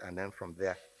left, and then from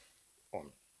there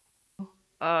on.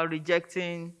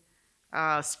 Rejecting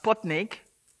Sputnik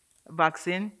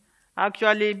vaccine.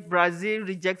 Actually, Brazil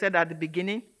rejected at the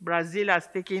beginning. Brazil has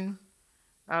taken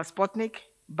Sputnik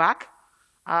back,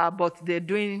 but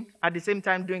they're at the same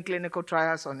time doing clinical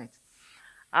trials on it.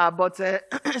 But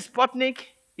Sputnik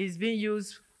is being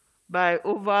used by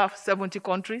over 70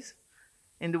 countries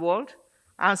in the world,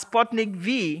 and Sputnik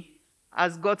V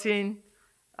has gotten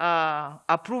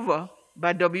approval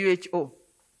by WHO.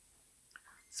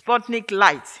 Sputnik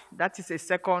Light, that is a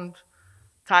second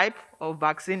type of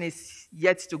vaccine, is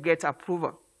yet to get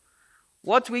approval.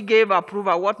 What we gave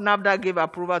approval, what NAFDAC gave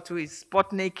approval to, is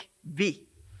Sputnik V.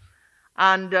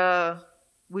 And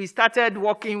we started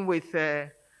working with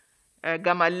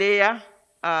Gamaleya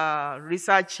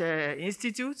Research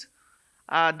Institute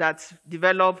that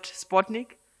developed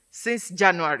Sputnik since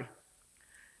January.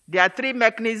 There are 3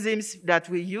 mechanisms that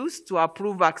we use to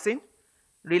approve vaccine: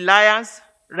 reliance,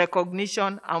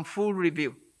 recognition, and full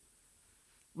review.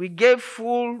 We gave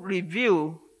full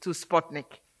review to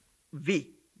Sputnik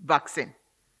V vaccine.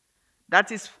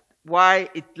 That is why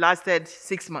it lasted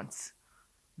 6 months,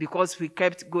 because we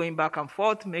kept going back and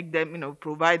forth, make them,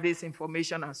 provide this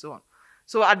information and so on.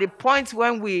 So at the point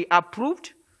when we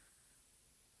approved,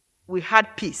 we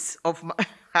had peace of mind.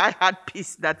 I had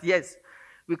peace that yes,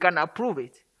 we can approve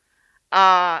it.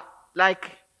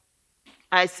 Like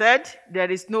I said,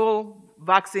 there is no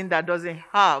vaccine that doesn't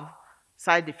have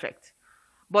side effects.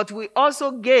 But we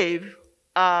also gave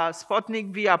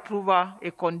Sputnik V approval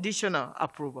a conditional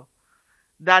approval,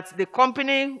 that the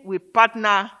company will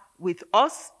partner with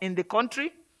us in the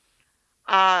country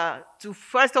to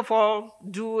first of all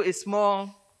do a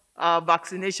small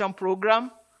vaccination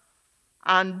program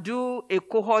and do a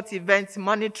cohort event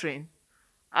monitoring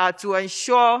to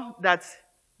ensure that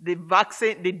the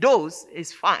vaccine, the dose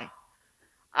is fine.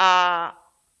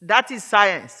 That is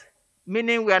science,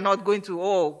 meaning we are not going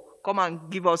to, come and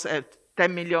give us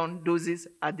 10 million doses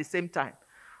at the same time.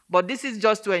 But this is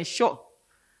just to ensure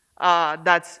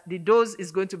that the dose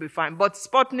is going to be fine. But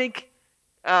Sputnik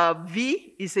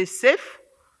V is a safe,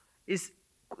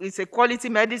 it's a quality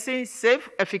medicine, safe,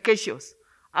 efficacious.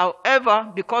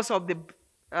 However, because of the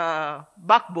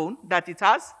backbone that it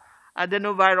has,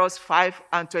 adenovirus 5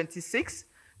 and 26,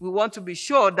 we want to be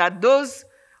sure that those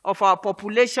of our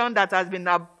population that has been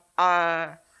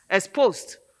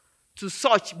exposed to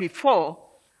such before,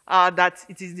 that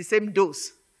it is the same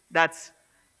dose, that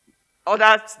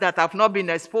others that have not been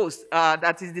exposed,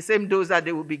 that is the same dose that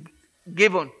they will be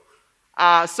given.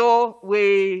 So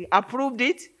we approved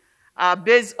it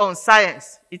based on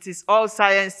science. It is all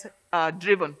science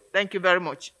driven. Thank you very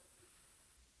much.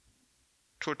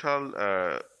 Total,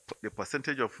 the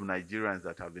percentage of Nigerians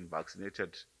that have been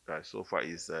vaccinated so far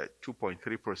is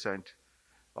 2.3%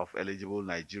 of eligible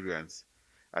Nigerians.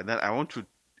 And then I want to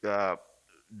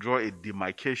draw a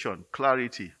demarcation,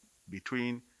 clarity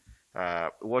between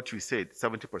what you said,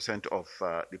 70% of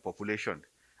the population,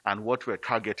 and what we're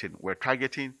targeting. We're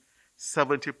targeting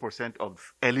 70%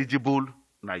 of eligible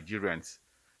Nigerians.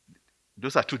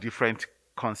 Those are two different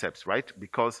concepts, right?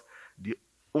 Because the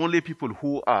only people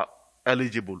who are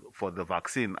eligible for the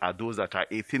vaccine are those that are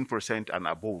 18% and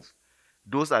above.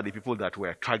 Those are the people that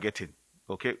we're targeting,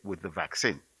 okay, with the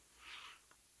vaccine.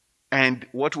 And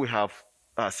what we have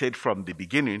said from the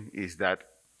beginning is that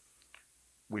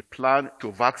we plan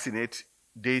to vaccinate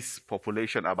this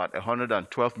population, about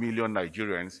 112 million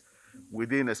Nigerians,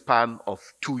 within a span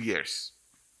of 2 years,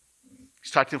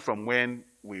 starting from when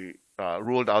we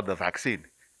rolled out the vaccine.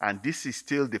 And this is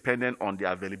still dependent on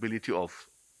the availability of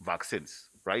vaccines,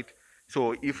 right?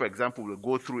 So if, for example, we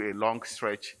go through a long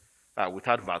stretch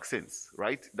without vaccines,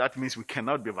 right, that means we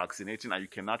cannot be vaccinating, and you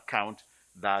cannot count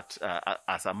that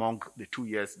as among the 2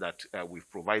 years that we've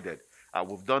provided.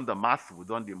 We've done the math, we've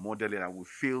done the modeling, and we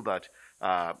feel that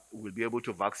we'll be able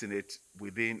to vaccinate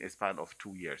within a span of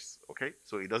 2 years, okay?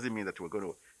 So it doesn't mean that we're going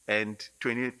to end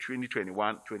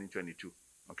 2021, 2022,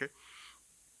 okay?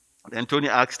 Then Tony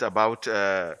asked about,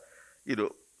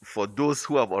 for those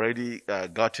who have already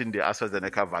gotten the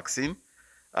AstraZeneca vaccine,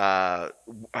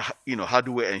 how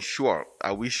do we ensure?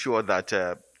 Are we sure that,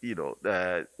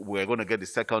 we're going to get the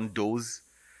second dose?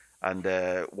 And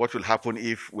what will happen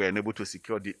if we're unable to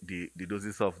secure the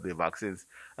doses of the vaccines?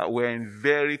 We're in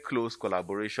very close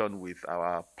collaboration with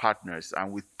our partners,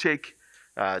 and we take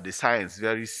the science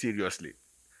very seriously.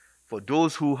 For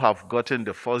those who have gotten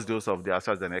the first dose of the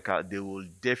AstraZeneca, they will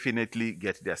definitely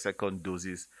get their second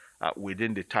doses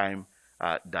within the time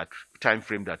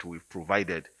frame that we've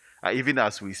provided. Even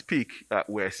as we speak,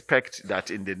 we expect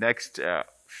that in the next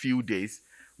few days,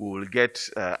 we will get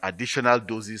additional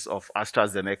doses of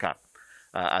AstraZeneca.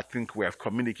 I think we have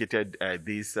communicated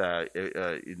this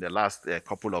in the last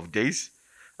couple of days.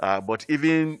 But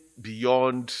even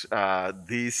beyond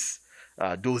these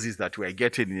doses that we're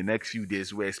getting in the next few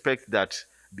days, we expect that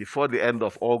before the end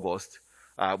of August,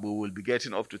 we will be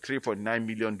getting up to 3.9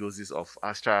 million doses of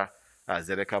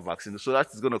AstraZeneca vaccine. So that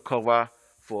is going to cover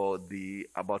for the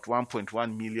about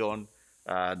 1.1 million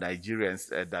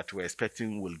Nigerians that we're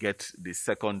expecting will get the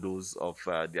second dose of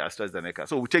the AstraZeneca.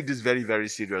 So we take this very, very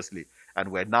seriously,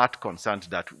 and we're not concerned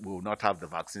that we will not have the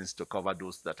vaccines to cover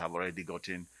those that have already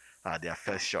gotten their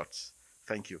first shots.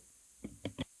 Thank you.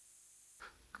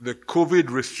 The COVID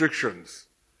restrictions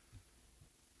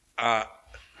are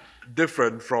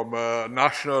different from a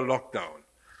national lockdown.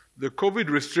 The COVID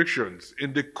restrictions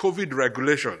in the COVID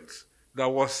regulations that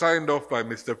was signed off by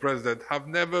Mr. President have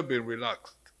never been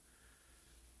relaxed.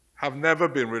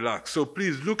 So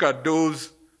please look at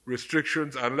those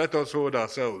restrictions and let us hold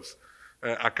ourselves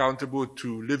accountable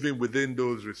to living within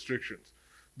those restrictions.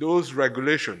 Those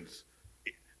regulations,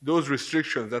 those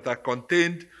restrictions that are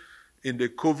contained in the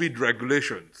COVID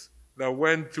regulations that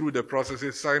went through the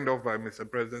processes signed off by Mr.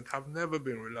 President have never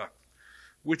been relaxed,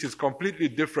 which is completely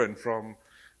different from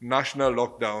national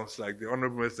lockdowns, like the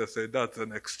Honorable Minister said. That's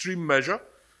an extreme measure.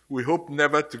 We hope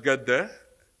never to get there,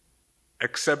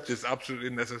 except it's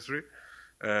absolutely necessary.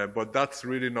 But that's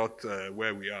really not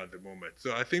where we are at the moment.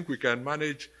 So I think we can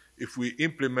manage if we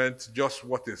implement just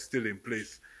what is still in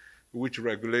place, which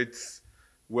regulates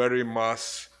wearing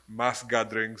masks, mass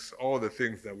gatherings, all the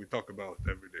things that we talk about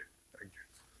every day. Thank you.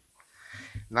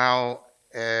 Now,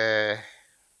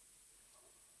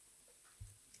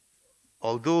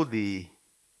 although the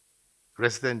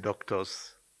resident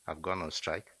doctors have gone on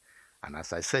strike, and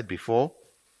as I said before,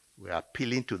 we are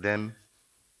appealing to them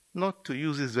not to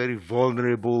use this very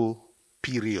vulnerable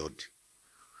period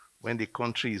when the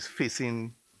country is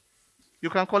facing, you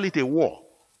can call it a war.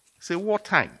 It's a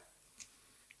wartime.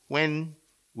 When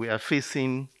we are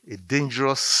facing a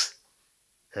dangerous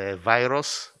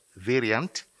virus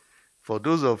variant. For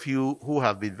those of you who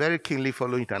have been very keenly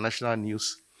following international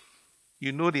news,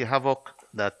 you know the havoc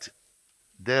that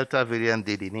Delta variant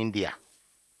did in India.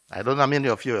 I don't know how many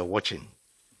of you are watching.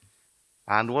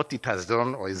 And what it has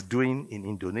done or is doing in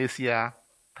Indonesia,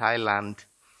 Thailand,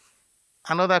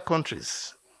 and other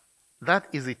countries. That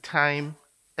is a time,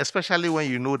 especially when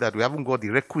you know that we haven't got the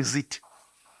requisite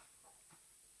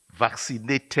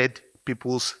vaccinated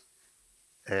people's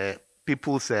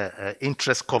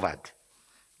interest covered.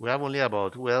 We have only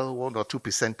about, 1 or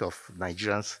 2% of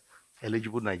Nigerians,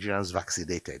 eligible Nigerians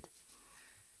vaccinated.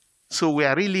 So we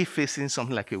are really facing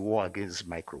something like a war against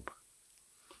microbe.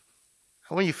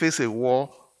 When you face a war,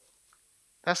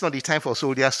 that's not the time for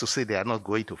soldiers to say they are not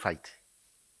going to fight.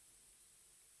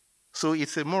 So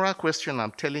it's a moral question.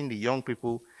 I'm telling the young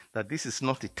people that this is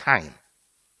not the time.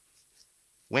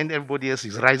 When everybody else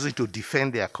is rising to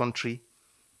defend their country,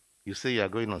 you say you are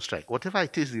going on strike. Whatever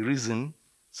it is, the reason,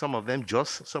 some of them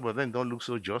just, some of them don't look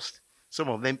so just, some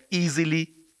of them easily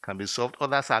can be solved,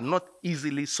 others are not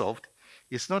easily solved.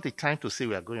 It's not the time to say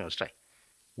we are going on strike.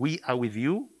 We are with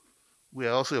you. We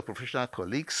are also your professional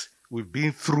colleagues. We've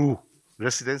been through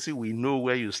residency. We know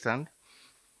where you stand.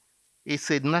 It's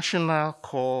a national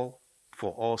call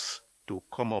for us to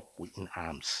come up in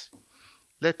arms.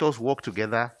 Let us work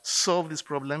together, solve this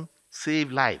problem,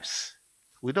 save lives.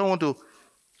 We don't want to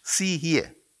see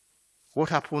here what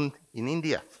happened in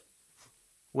India,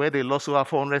 where they lost over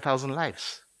 400,000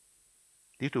 lives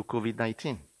due to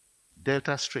COVID-19,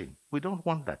 Delta strain. We don't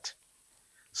want that.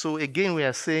 So again, we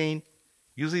are saying,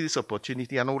 using this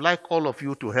opportunity, and I would like all of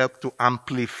you to help to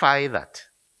amplify that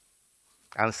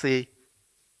and say,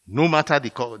 no matter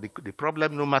the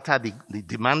problem, no matter the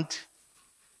demand,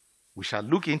 we shall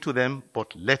look into them,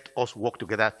 but let us work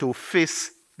together to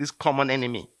face this common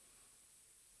enemy.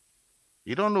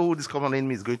 You don't know who this common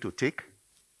enemy is going to take.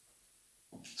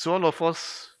 So all of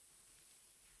us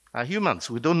are humans.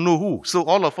 We don't know who. So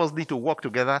all of us need to work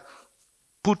together,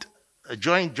 put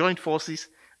joint forces,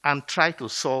 and try to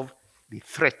solve the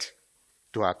threat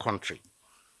to our country.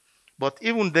 But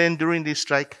even then, during this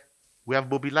strike, we have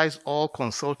mobilized all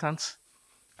consultants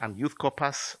and youth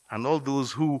corpers and all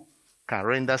those who can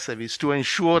render service to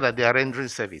ensure that they are rendering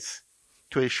service,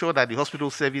 to ensure that the hospital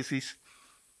services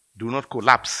do not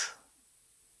collapse.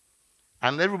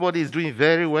 And everybody is doing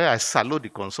very well. I salute the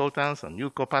consultants and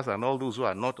youth corpers and all those who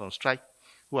are not on strike,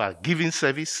 who are giving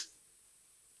service,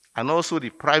 and also the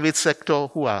private sector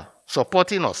who are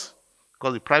supporting us,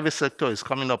 because the private sector is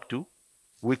coming up to,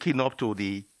 waking up to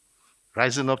the,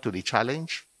 rising up to the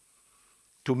challenge,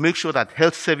 to make sure that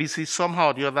health services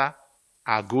somehow or the other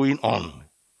are going on,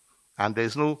 and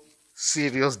there's no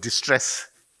serious distress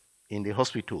in the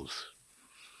hospitals.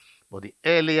 But the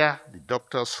earlier the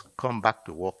doctors come back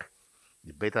to work,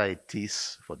 the better it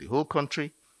is for the whole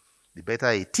country, the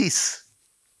better it is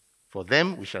for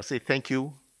them. We shall say thank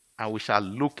you, and we shall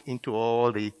look into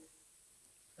all the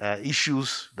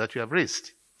issues that you have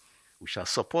raised. We shall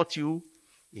support you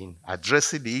in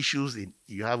addressing the issues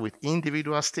you have with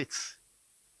individual states.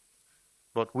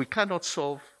 But we cannot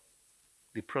solve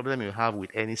the problem you have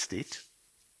with any state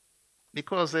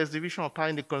because there's division of power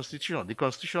in the Constitution. The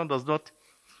Constitution does not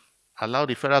allow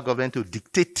the federal government to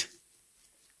dictate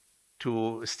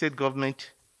to state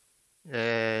government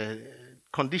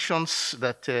conditions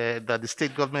that the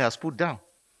state government has put down.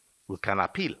 We can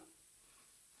appeal.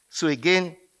 So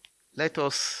again, let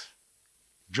us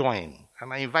join.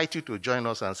 And I invite you to join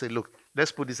us and say, look,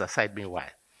 let's put this aside meanwhile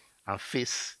and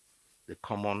face the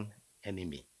common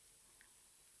enemy,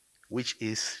 which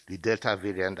is the Delta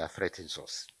variant that threatens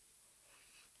us.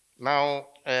 Now,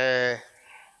 as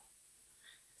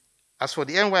for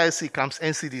the NYSC camps,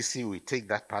 NCDC will take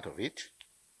that part of it.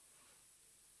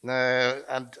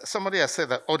 And somebody has said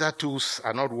that other tools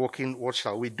are not working. What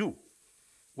shall we do?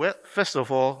 Well, first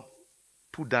of all,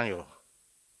 put down your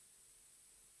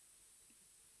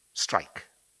strike.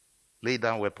 Lay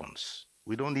down weapons.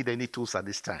 We don't need any tools at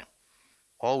this time.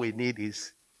 All we need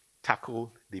is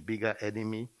tackle the bigger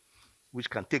enemy, which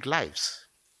can take lives.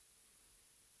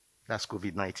 That's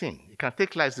COVID-19. It can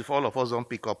take lives if all of us don't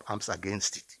pick up arms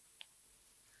against it.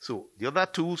 So the other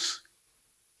tools,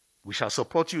 we shall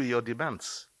support you in your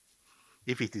demands.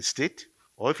 If it is state,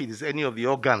 or if it is any of the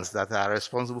organs that are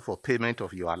responsible for payment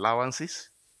of your allowances,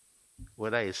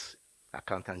 whether it's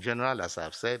Accountant General, as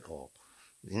I've said, or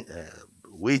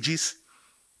wages,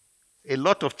 a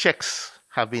lot of checks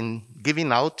have been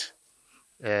given out,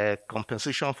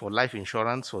 compensation for life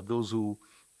insurance for those who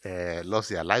lost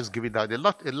their lives, given out.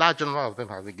 A large number of them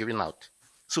have been given out.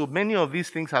 So many of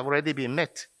these things have already been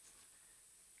met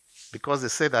because they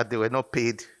said that they were not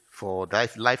paid for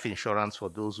life insurance for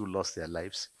those who lost their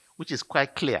lives, which is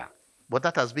quite clear. But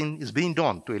that is being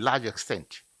done to a large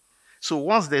extent. So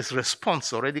once there's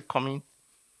response already coming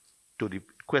to the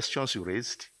questions you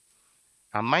raised,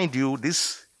 and mind you,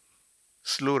 this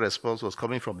slow response was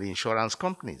coming from the insurance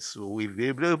companies. So we'll be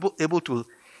able to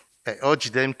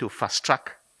urge them to fast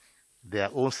track their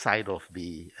own side of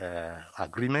the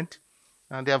agreement.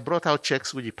 And they have brought out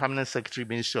checks which the Permanent Secretary,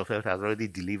 Ministry of Health, has already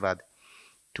delivered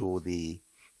to the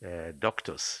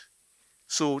doctors.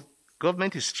 So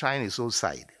government is trying its own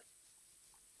side.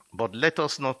 But let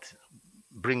us not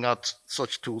bring out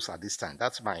such tools at this time.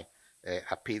 That's my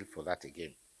appeal for that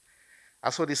again.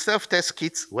 As for the self-test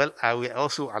kits, well, I will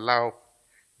also allow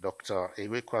Dr.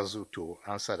 Ewekwazu to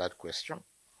answer that question.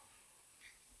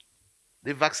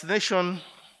 The vaccination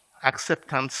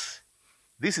acceptance,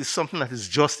 this is something that is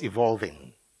just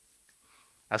evolving.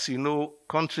 As you know,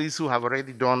 countries who have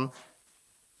already done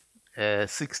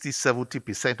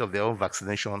 60-70% of their own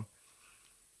vaccination,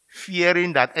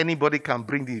 fearing that anybody can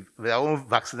bring their own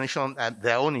vaccination and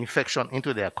their own infection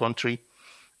into their country,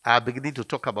 are beginning to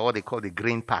talk about what they call the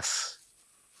green pass,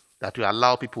 that will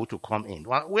allow people to come in.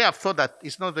 Well, we have thought that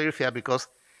it's not very fair because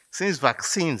since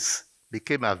vaccines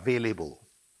became available,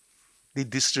 the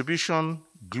distribution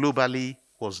globally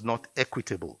was not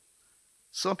equitable.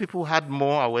 Some people had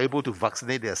more and were able to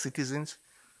vaccinate their citizens.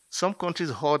 Some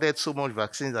countries hoarded so much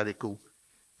vaccines that they could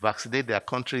vaccinate their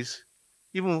countries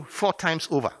even 4 times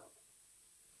over.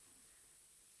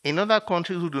 In other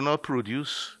countries who do not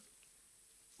produce,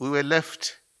 we were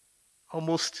left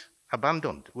almost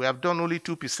abandoned. We have done only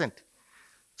 2%.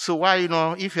 So why,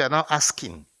 if you are now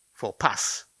asking for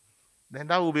pass, then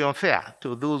that will be unfair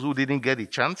to those who didn't get a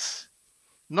chance,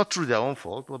 not through their own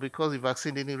fault, but because the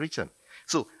vaccine didn't reach them.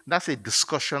 So that's a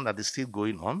discussion that is still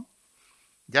going on.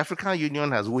 The African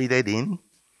Union has waded in,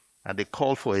 and they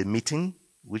called for a meeting,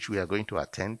 which we are going to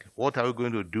attend. What are we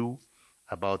going to do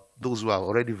about those who are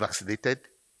already vaccinated,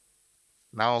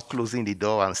 now closing the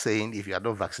door and saying, if you are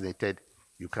not vaccinated,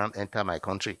 you can't enter my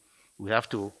country? We have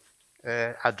to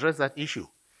address that issue.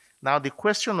 Now, the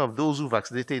question of those who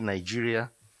vaccinated in Nigeria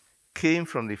came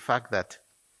from the fact that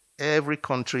every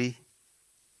country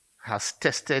has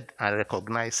tested and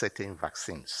recognized certain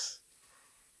vaccines.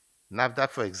 NAFDAC,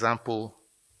 for example,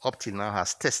 up till now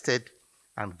has tested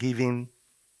and given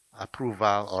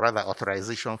approval, or rather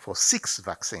authorization, for 6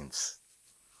 vaccines.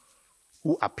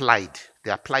 Who applied?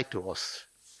 They applied to us.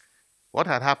 What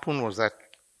had happened was that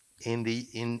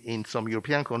in some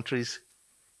European countries,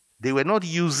 they were not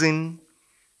using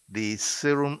the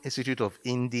Serum Institute of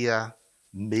India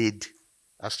made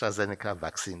AstraZeneca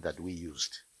vaccine that we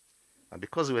used. And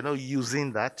because we were not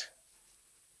using that,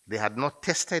 they had not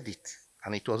tested it,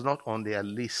 and it was not on their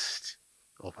list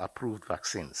of approved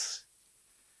vaccines.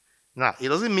 Now, it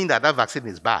doesn't mean that vaccine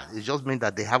is bad. It just means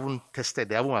that they haven't tested,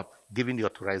 they haven't given the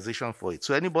authorization for it.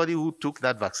 So anybody who took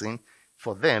that vaccine,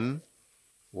 for them,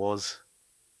 was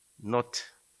not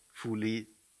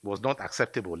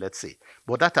acceptable, let's say.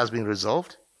 But that has been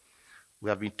resolved. We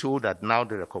have been told that now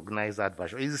they recognize that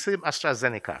version. It's the same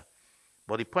AstraZeneca.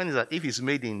 But the point is that if it's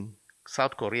made in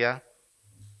South Korea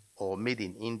or made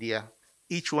in India,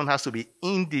 each one has to be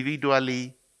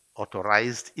individually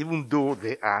authorized, even though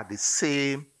they are the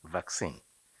same vaccine.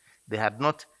 They had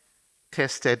not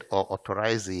tested or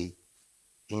authorized the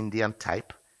Indian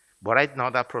type, but right now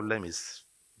that problem is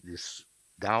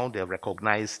down. They have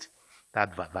recognized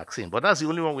that vaccine. But that's the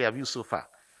only one we have used so far.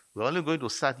 We're only going to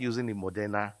start using the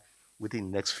Moderna within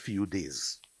the next few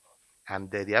days. And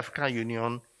the African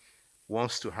Union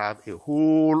wants to have a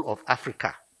whole of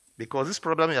Africa, because this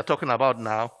problem we are talking about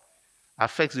now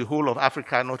affects the whole of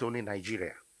Africa, not only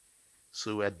Nigeria.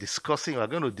 So we're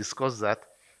going to discuss that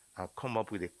and come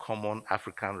up with a common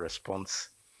African response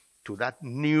to that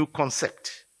new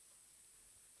concept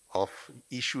of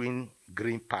issuing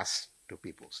green pass to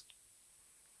people.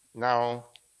 Now,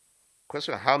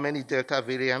 question, how many Delta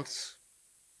variants?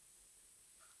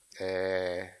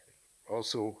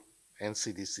 Also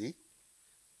NCDC.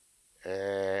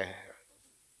 There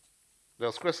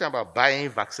was a question about buying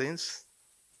vaccines,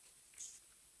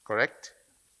 correct?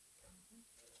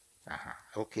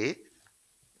 Okay.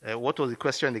 What was the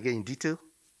question again in detail?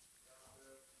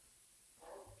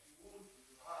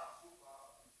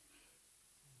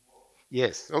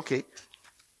 Yes, okay.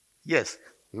 Yes,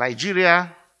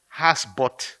 Nigeria has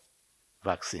bought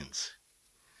vaccines.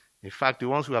 In fact, the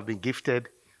ones who have been gifted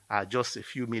are just a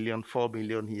few million, 4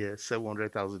 million here,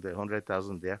 700,000 there,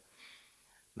 100,000 there.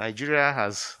 Nigeria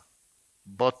has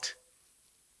bought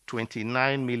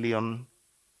 29 million,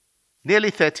 nearly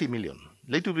 30 million,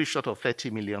 little bit short of 30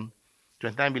 million,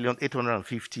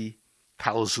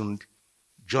 29,850,000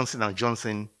 Johnson &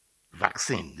 Johnson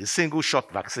vaccine, the single shot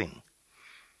vaccine.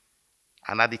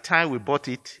 And at the time we bought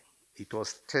it, it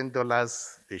was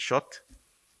 $10 a shot.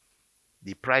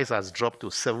 The price has dropped to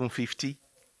 $7.50.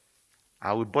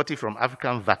 And we bought it from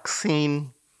African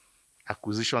Vaccine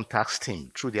Acquisition Tax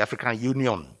Team through the African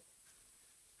Union.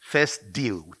 First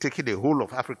deal, taking the whole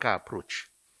of Africa approach.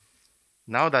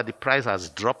 Now that the price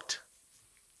has dropped,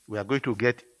 we are going to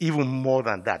get even more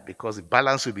than that because the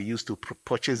balance will be used to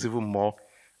purchase even more,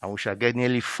 and we shall get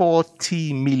nearly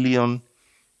 40 million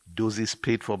doses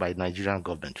paid for by the Nigerian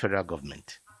government, federal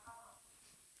government.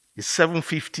 It's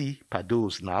 $7.50 per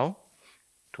dose now.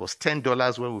 It was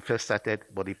 $10 when we first started,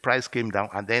 but the price came down,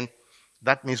 and then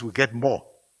that means we get more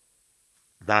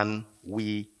than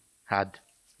we had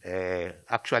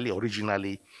actually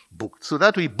originally booked. So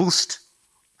that will boost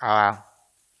our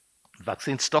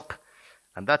vaccine stock,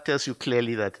 and that tells you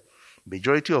clearly that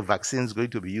majority of vaccines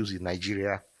going to be used in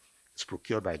Nigeria is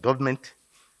procured by government.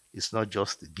 It's not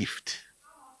just a gift.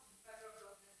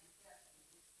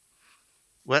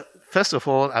 Well, first of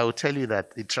all, I will tell you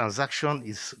that the transaction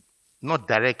is not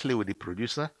directly with the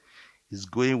producer. It's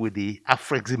going with the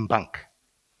Afrexim Bank.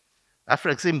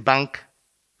 Afrexim Bank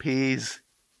pays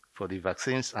for the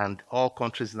vaccines, and all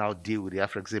countries now deal with the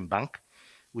Afrexim Bank,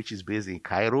 which is based in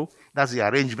Cairo. That's the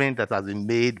arrangement that has been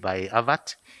made by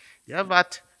AVAT. The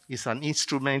AVAT is an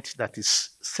instrument that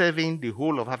is serving the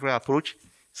whole of Africa approach,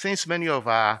 since many of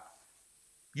our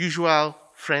usual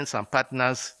friends and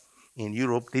partners in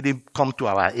Europe didn't come to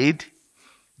our aid.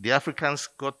 The Africans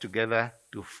got together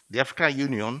to the African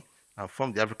Union and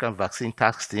formed the African Vaccine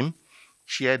Task Team,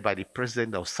 chaired by the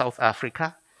President of South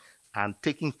Africa, and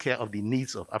taking care of the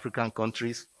needs of African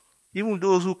countries. Even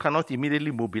those who cannot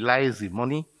immediately mobilize the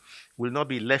money will not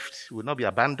be left, will not be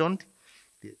abandoned.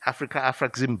 The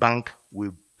Afrexim Bank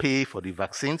will pay for the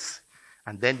vaccines,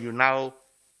 and then you now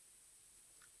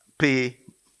pay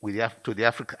to the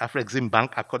Afrexim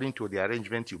Bank according to the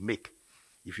arrangement you make.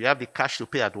 If you have the cash to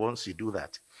pay at once, you do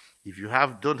that. If you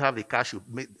don't have the cash, you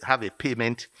have a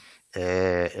payment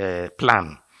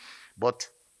plan. But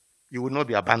you will not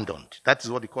be abandoned. That is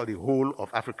what they call the whole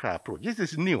of Africa approach. This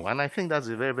is new, and I think that's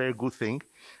a very, very good thing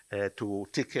to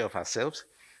take care of ourselves.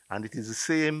 And it is the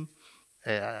same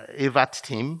AVAT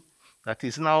team that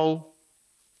is now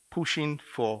pushing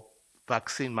for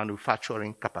vaccine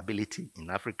manufacturing capability in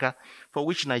Africa, for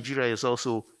which Nigeria is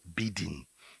also bidding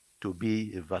to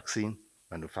be a vaccine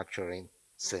manufacturing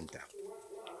center.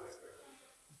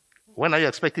 When are you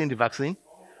expecting the vaccine?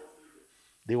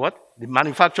 The what? The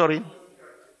manufacturing?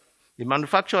 The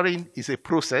manufacturing is a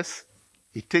process.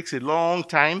 It takes a long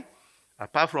time.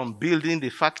 Apart from building the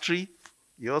factory,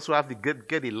 you also have to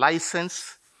get a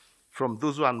license from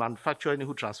those who are manufacturing,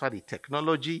 who transfer the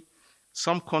technology.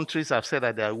 Some countries have said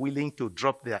that they are willing to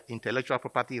drop their intellectual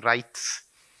property rights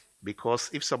because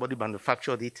if somebody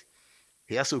manufactured it,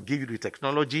 he has to give you the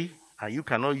technology and you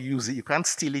cannot use it. You can't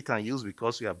steal it and use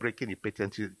because you are breaking the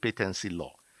patency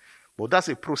law. But that's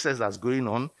a process that's going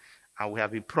on, and we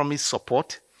have been promised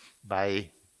support by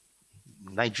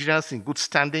Nigerians in good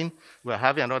standing. We are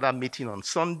having another meeting on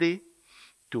Sunday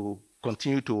to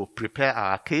continue to prepare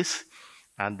our case.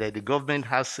 And the government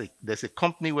there's a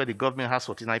company where the government has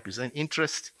 49%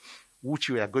 interest, which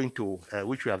we are going to,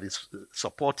 which we are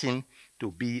supporting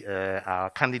to be our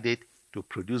candidate to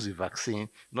produce the vaccine,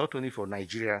 not only for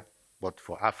Nigeria, but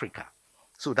for Africa.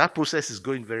 So that process is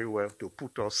going very well to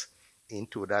put us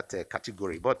into that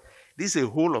category. But this is a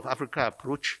whole of Africa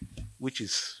approach, which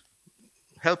is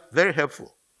very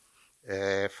helpful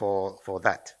for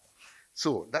that.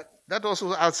 So that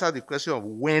also answers the question of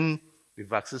when the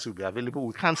vaccines will be available.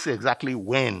 We can't say exactly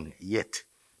when yet,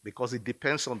 because it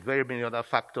depends on very many other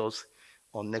factors,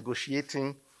 on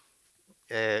negotiating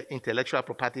intellectual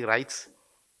property rights,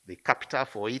 the capital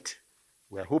for it.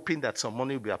 We're hoping that some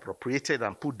money will be appropriated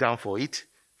and put down for it,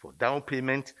 for down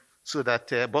payment, so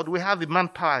that, but we have the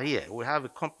manpower here. We have a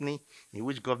company in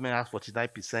which government has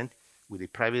 49% with the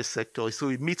private sector, so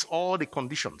it meets all the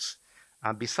conditions.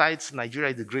 And besides,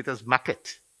 Nigeria is the greatest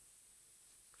market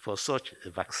for such a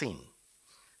vaccine.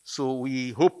 So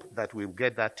we hope that we'll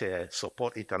get that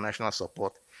support, international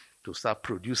support, to start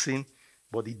producing.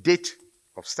 But the date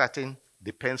of starting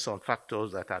depends on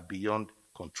factors that are beyond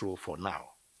control for now.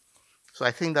 So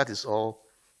I think that is all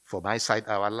for my side.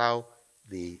 I'll allow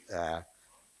the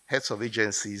heads of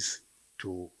agencies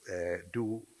to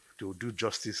do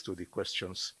justice to the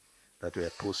questions that were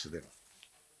posed to them.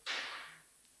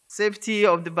 Safety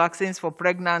of the vaccines for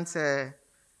pregnant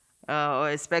or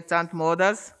expectant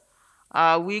mothers.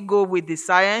 We go with the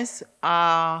science.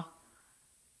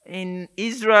 In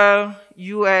Israel,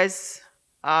 US,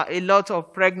 a lot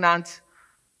of pregnant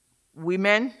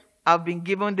women have been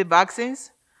given the vaccines,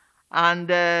 and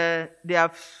they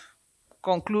have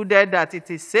concluded that it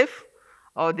is safe,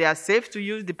 or they are safe to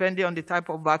use depending on the type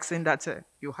of vaccine that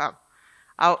you have.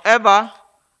 However,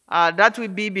 that will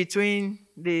be between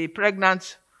the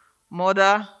pregnant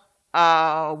mother,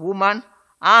 woman,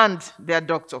 and their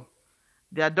doctor.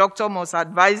 Their doctor must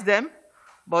advise them,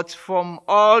 but from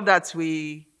all that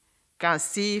we can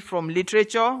see from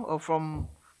literature or from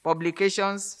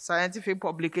publications, scientific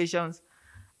publications,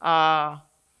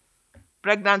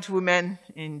 pregnant women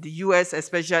in the US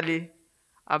especially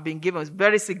have been given a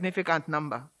very significant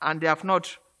number, and they have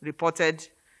not reported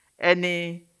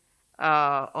any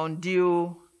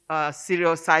undue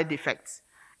serious side effects.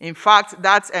 In fact,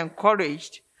 that's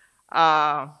encouraged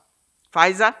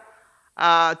Pfizer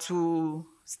to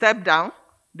step down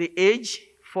the age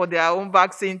for their own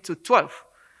vaccine to 12.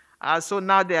 So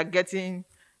now they are getting,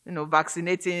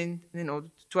 vaccinating,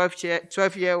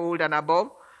 12-year-old and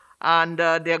above, and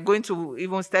they are going to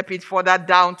even step it further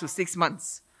down to 6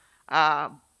 months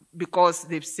because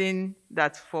they've seen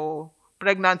that for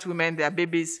pregnant women, their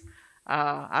babies,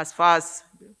 as far as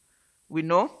we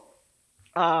know,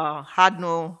 had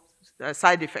no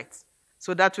side effects.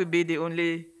 So that will be the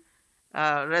only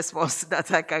response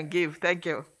that I can give. Thank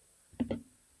you.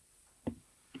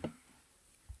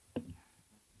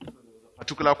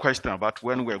 Particular question about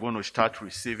when we're going to start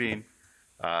receiving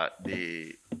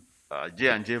the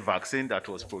J&J vaccine that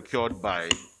was procured by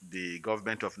the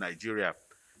government of Nigeria.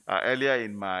 Earlier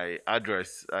in my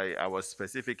address, I was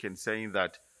specific in saying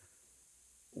that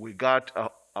we got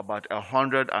about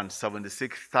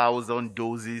 176,000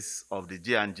 doses of the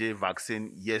J&J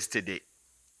vaccine yesterday.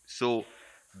 So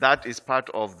that is part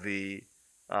of the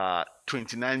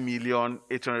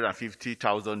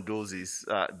 29,850,000 doses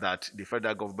that the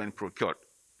federal government procured.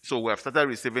 So we have started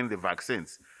receiving the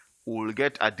vaccines. We will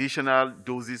get additional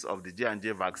doses of the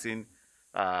J&J vaccine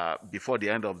before the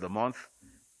end of the month.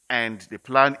 And the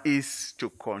plan is to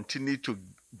continue to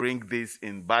bring this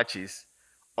in batches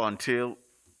until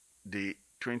the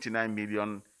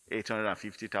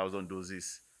 29,850,000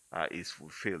 doses is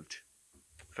fulfilled.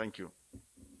 Thank you.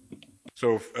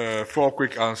 So 4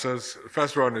 quick answers.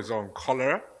 First one is on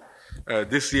cholera.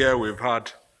 This year we've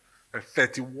had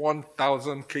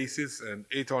 31,000 cases and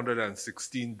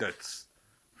 816 deaths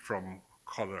from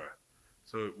cholera.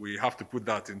 So we have to put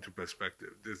that into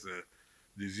perspective. This is a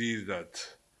disease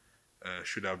that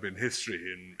should have been history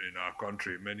in our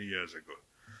country many years ago.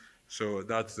 So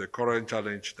that's the current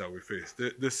challenge that we face.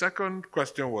 The second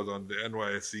question was on the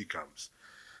NYSC camps.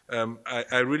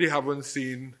 I really haven't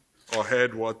seen or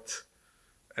heard what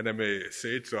NMA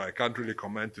said, so I can't really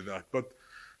comment to that. But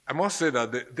I must say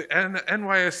that the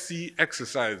NYSC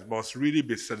exercise must really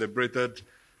be celebrated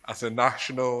as a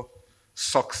national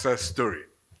success story.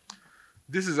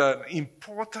 This is an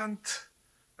important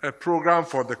program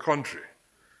for the country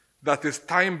that is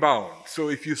time-bound. So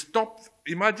if you stop,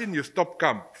 imagine you stop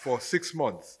camp for 6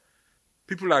 months.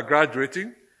 People are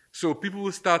graduating, so people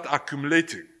will start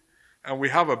accumulating, and we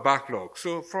have a backlog.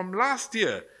 So from last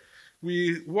year,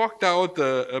 we worked out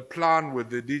a plan with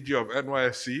the DG of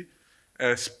NYSC,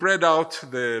 spread out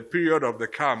the period of the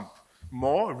camp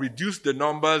more, reduced the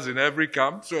numbers in every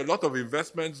camp, so a lot of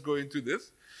investments go into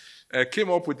this.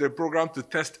 Came up with a program to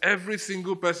test every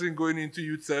single person going into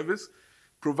youth service,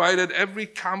 provided every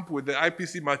camp with the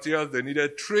IPC materials they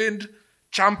needed, trained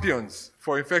champions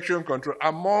for infection control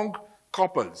among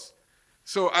couples.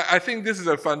 So I think this is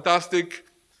a fantastic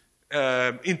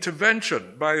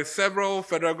intervention by several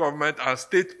federal government and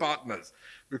state partners,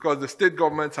 because the state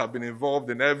governments have been involved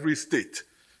in every state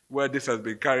where this has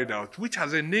been carried out, which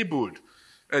has enabled,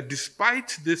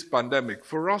 despite this pandemic,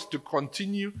 for us to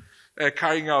continue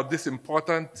carrying out this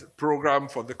important program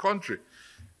for the country.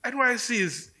 NYC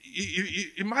is,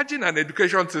 imagine an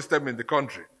education system in the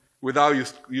country without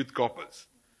youth corpers.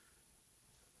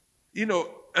 You know,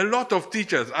 a lot of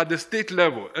teachers at the state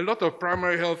level, a lot of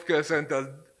primary healthcare centers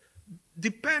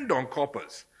depend on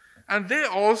corpers. And they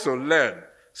also learn.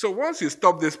 So once you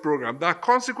stop this program, there are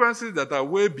consequences that are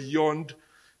way beyond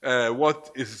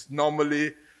what is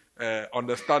normally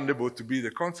understandable to be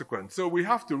the consequence. So we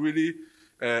have to really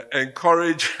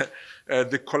encourage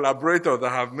the collaborators that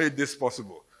have made this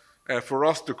possible for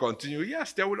us to continue.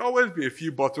 Yes, there will always be a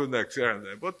few bottlenecks here and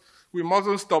there, but we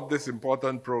mustn't stop this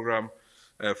important program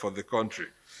for the country.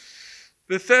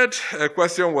 The third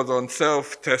question was on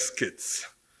self-test kits.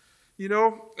 You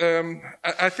know,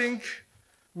 I think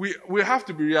we have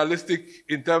to be realistic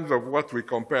in terms of what we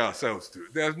compare ourselves to.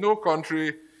 There's no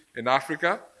country in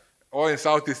Africa or in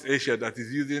Southeast Asia that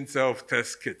is using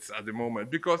self-test kits at the moment,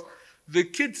 because the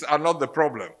kits are not the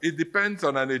problem. It depends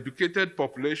on an educated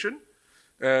population.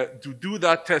 To do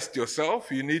that test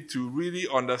yourself, you need to really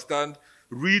understand,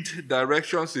 read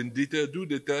directions in detail, do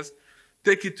the test,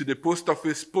 take it to the post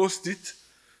office, post it.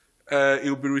 It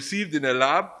will be received in a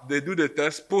lab. They do the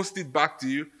test, post it back to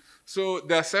you. So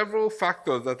there are several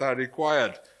factors that are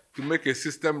required to make a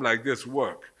system like this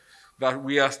work that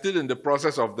we are still in the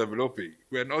process of developing.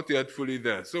 We are not yet fully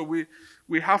there. So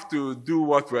we have to do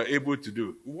what we're able to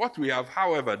do. What we have,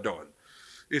 however, done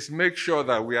is make sure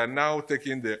that we are now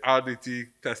taking the RDT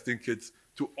testing kits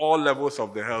to all levels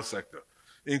of the health sector,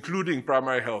 including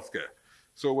primary healthcare.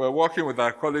 So we're working with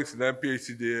our colleagues in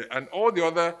MPHCDA and all the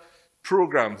other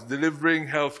programs delivering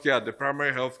healthcare at the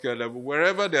primary healthcare level,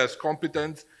 wherever there's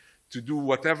competence to do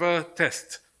whatever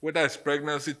test, whether it's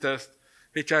pregnancy test,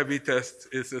 HIV test,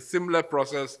 it's a similar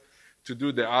process to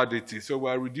do the RDT. So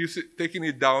we're taking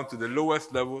it down to the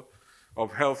lowest level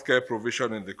of healthcare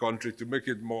provision in the country to make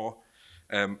it more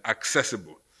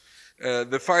accessible.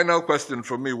 The final question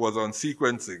for me was on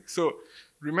sequencing. So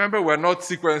remember, we're not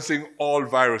sequencing all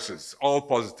viruses, all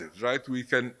positives, right? We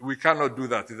cannot do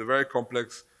that. It's a very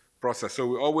complex process. So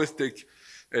we always take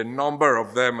a number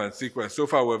of them and sequence. So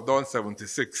far, we've done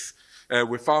 76.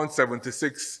 We found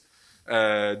 76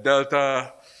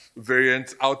 Delta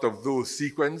variants out of those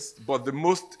sequenced, but the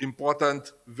most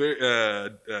important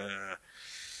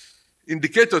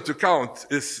indicator to count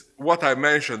is what I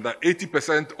mentioned, that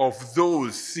 80% of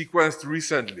those sequenced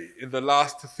recently in the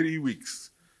last 3 weeks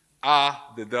are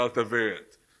the Delta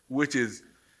variant, which is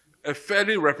a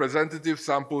fairly representative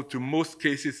sample to most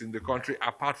cases in the country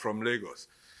apart from Lagos.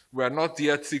 We are not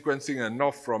yet sequencing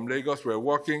enough from Lagos. We're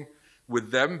working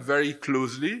with them very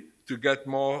closely to get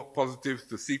more positives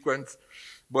to sequence,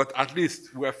 but at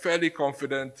least we're fairly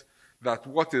confident that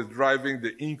what is driving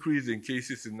the increase in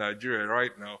cases in Nigeria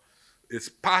right now is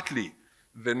partly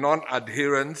the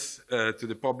non-adherence to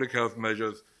the public health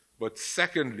measures, but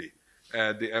secondly,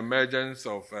 the emergence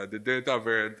of the Delta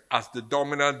variant as the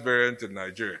dominant variant in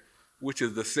Nigeria, which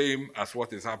is the same as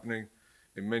what is happening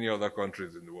in many other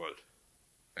countries in the world.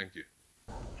 Thank you.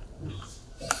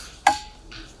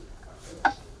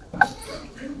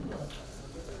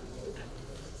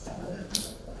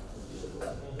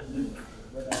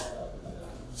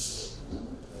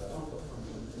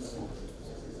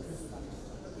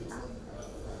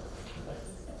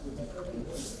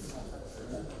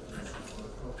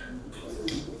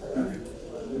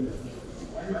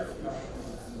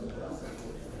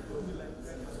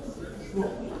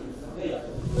 Cool.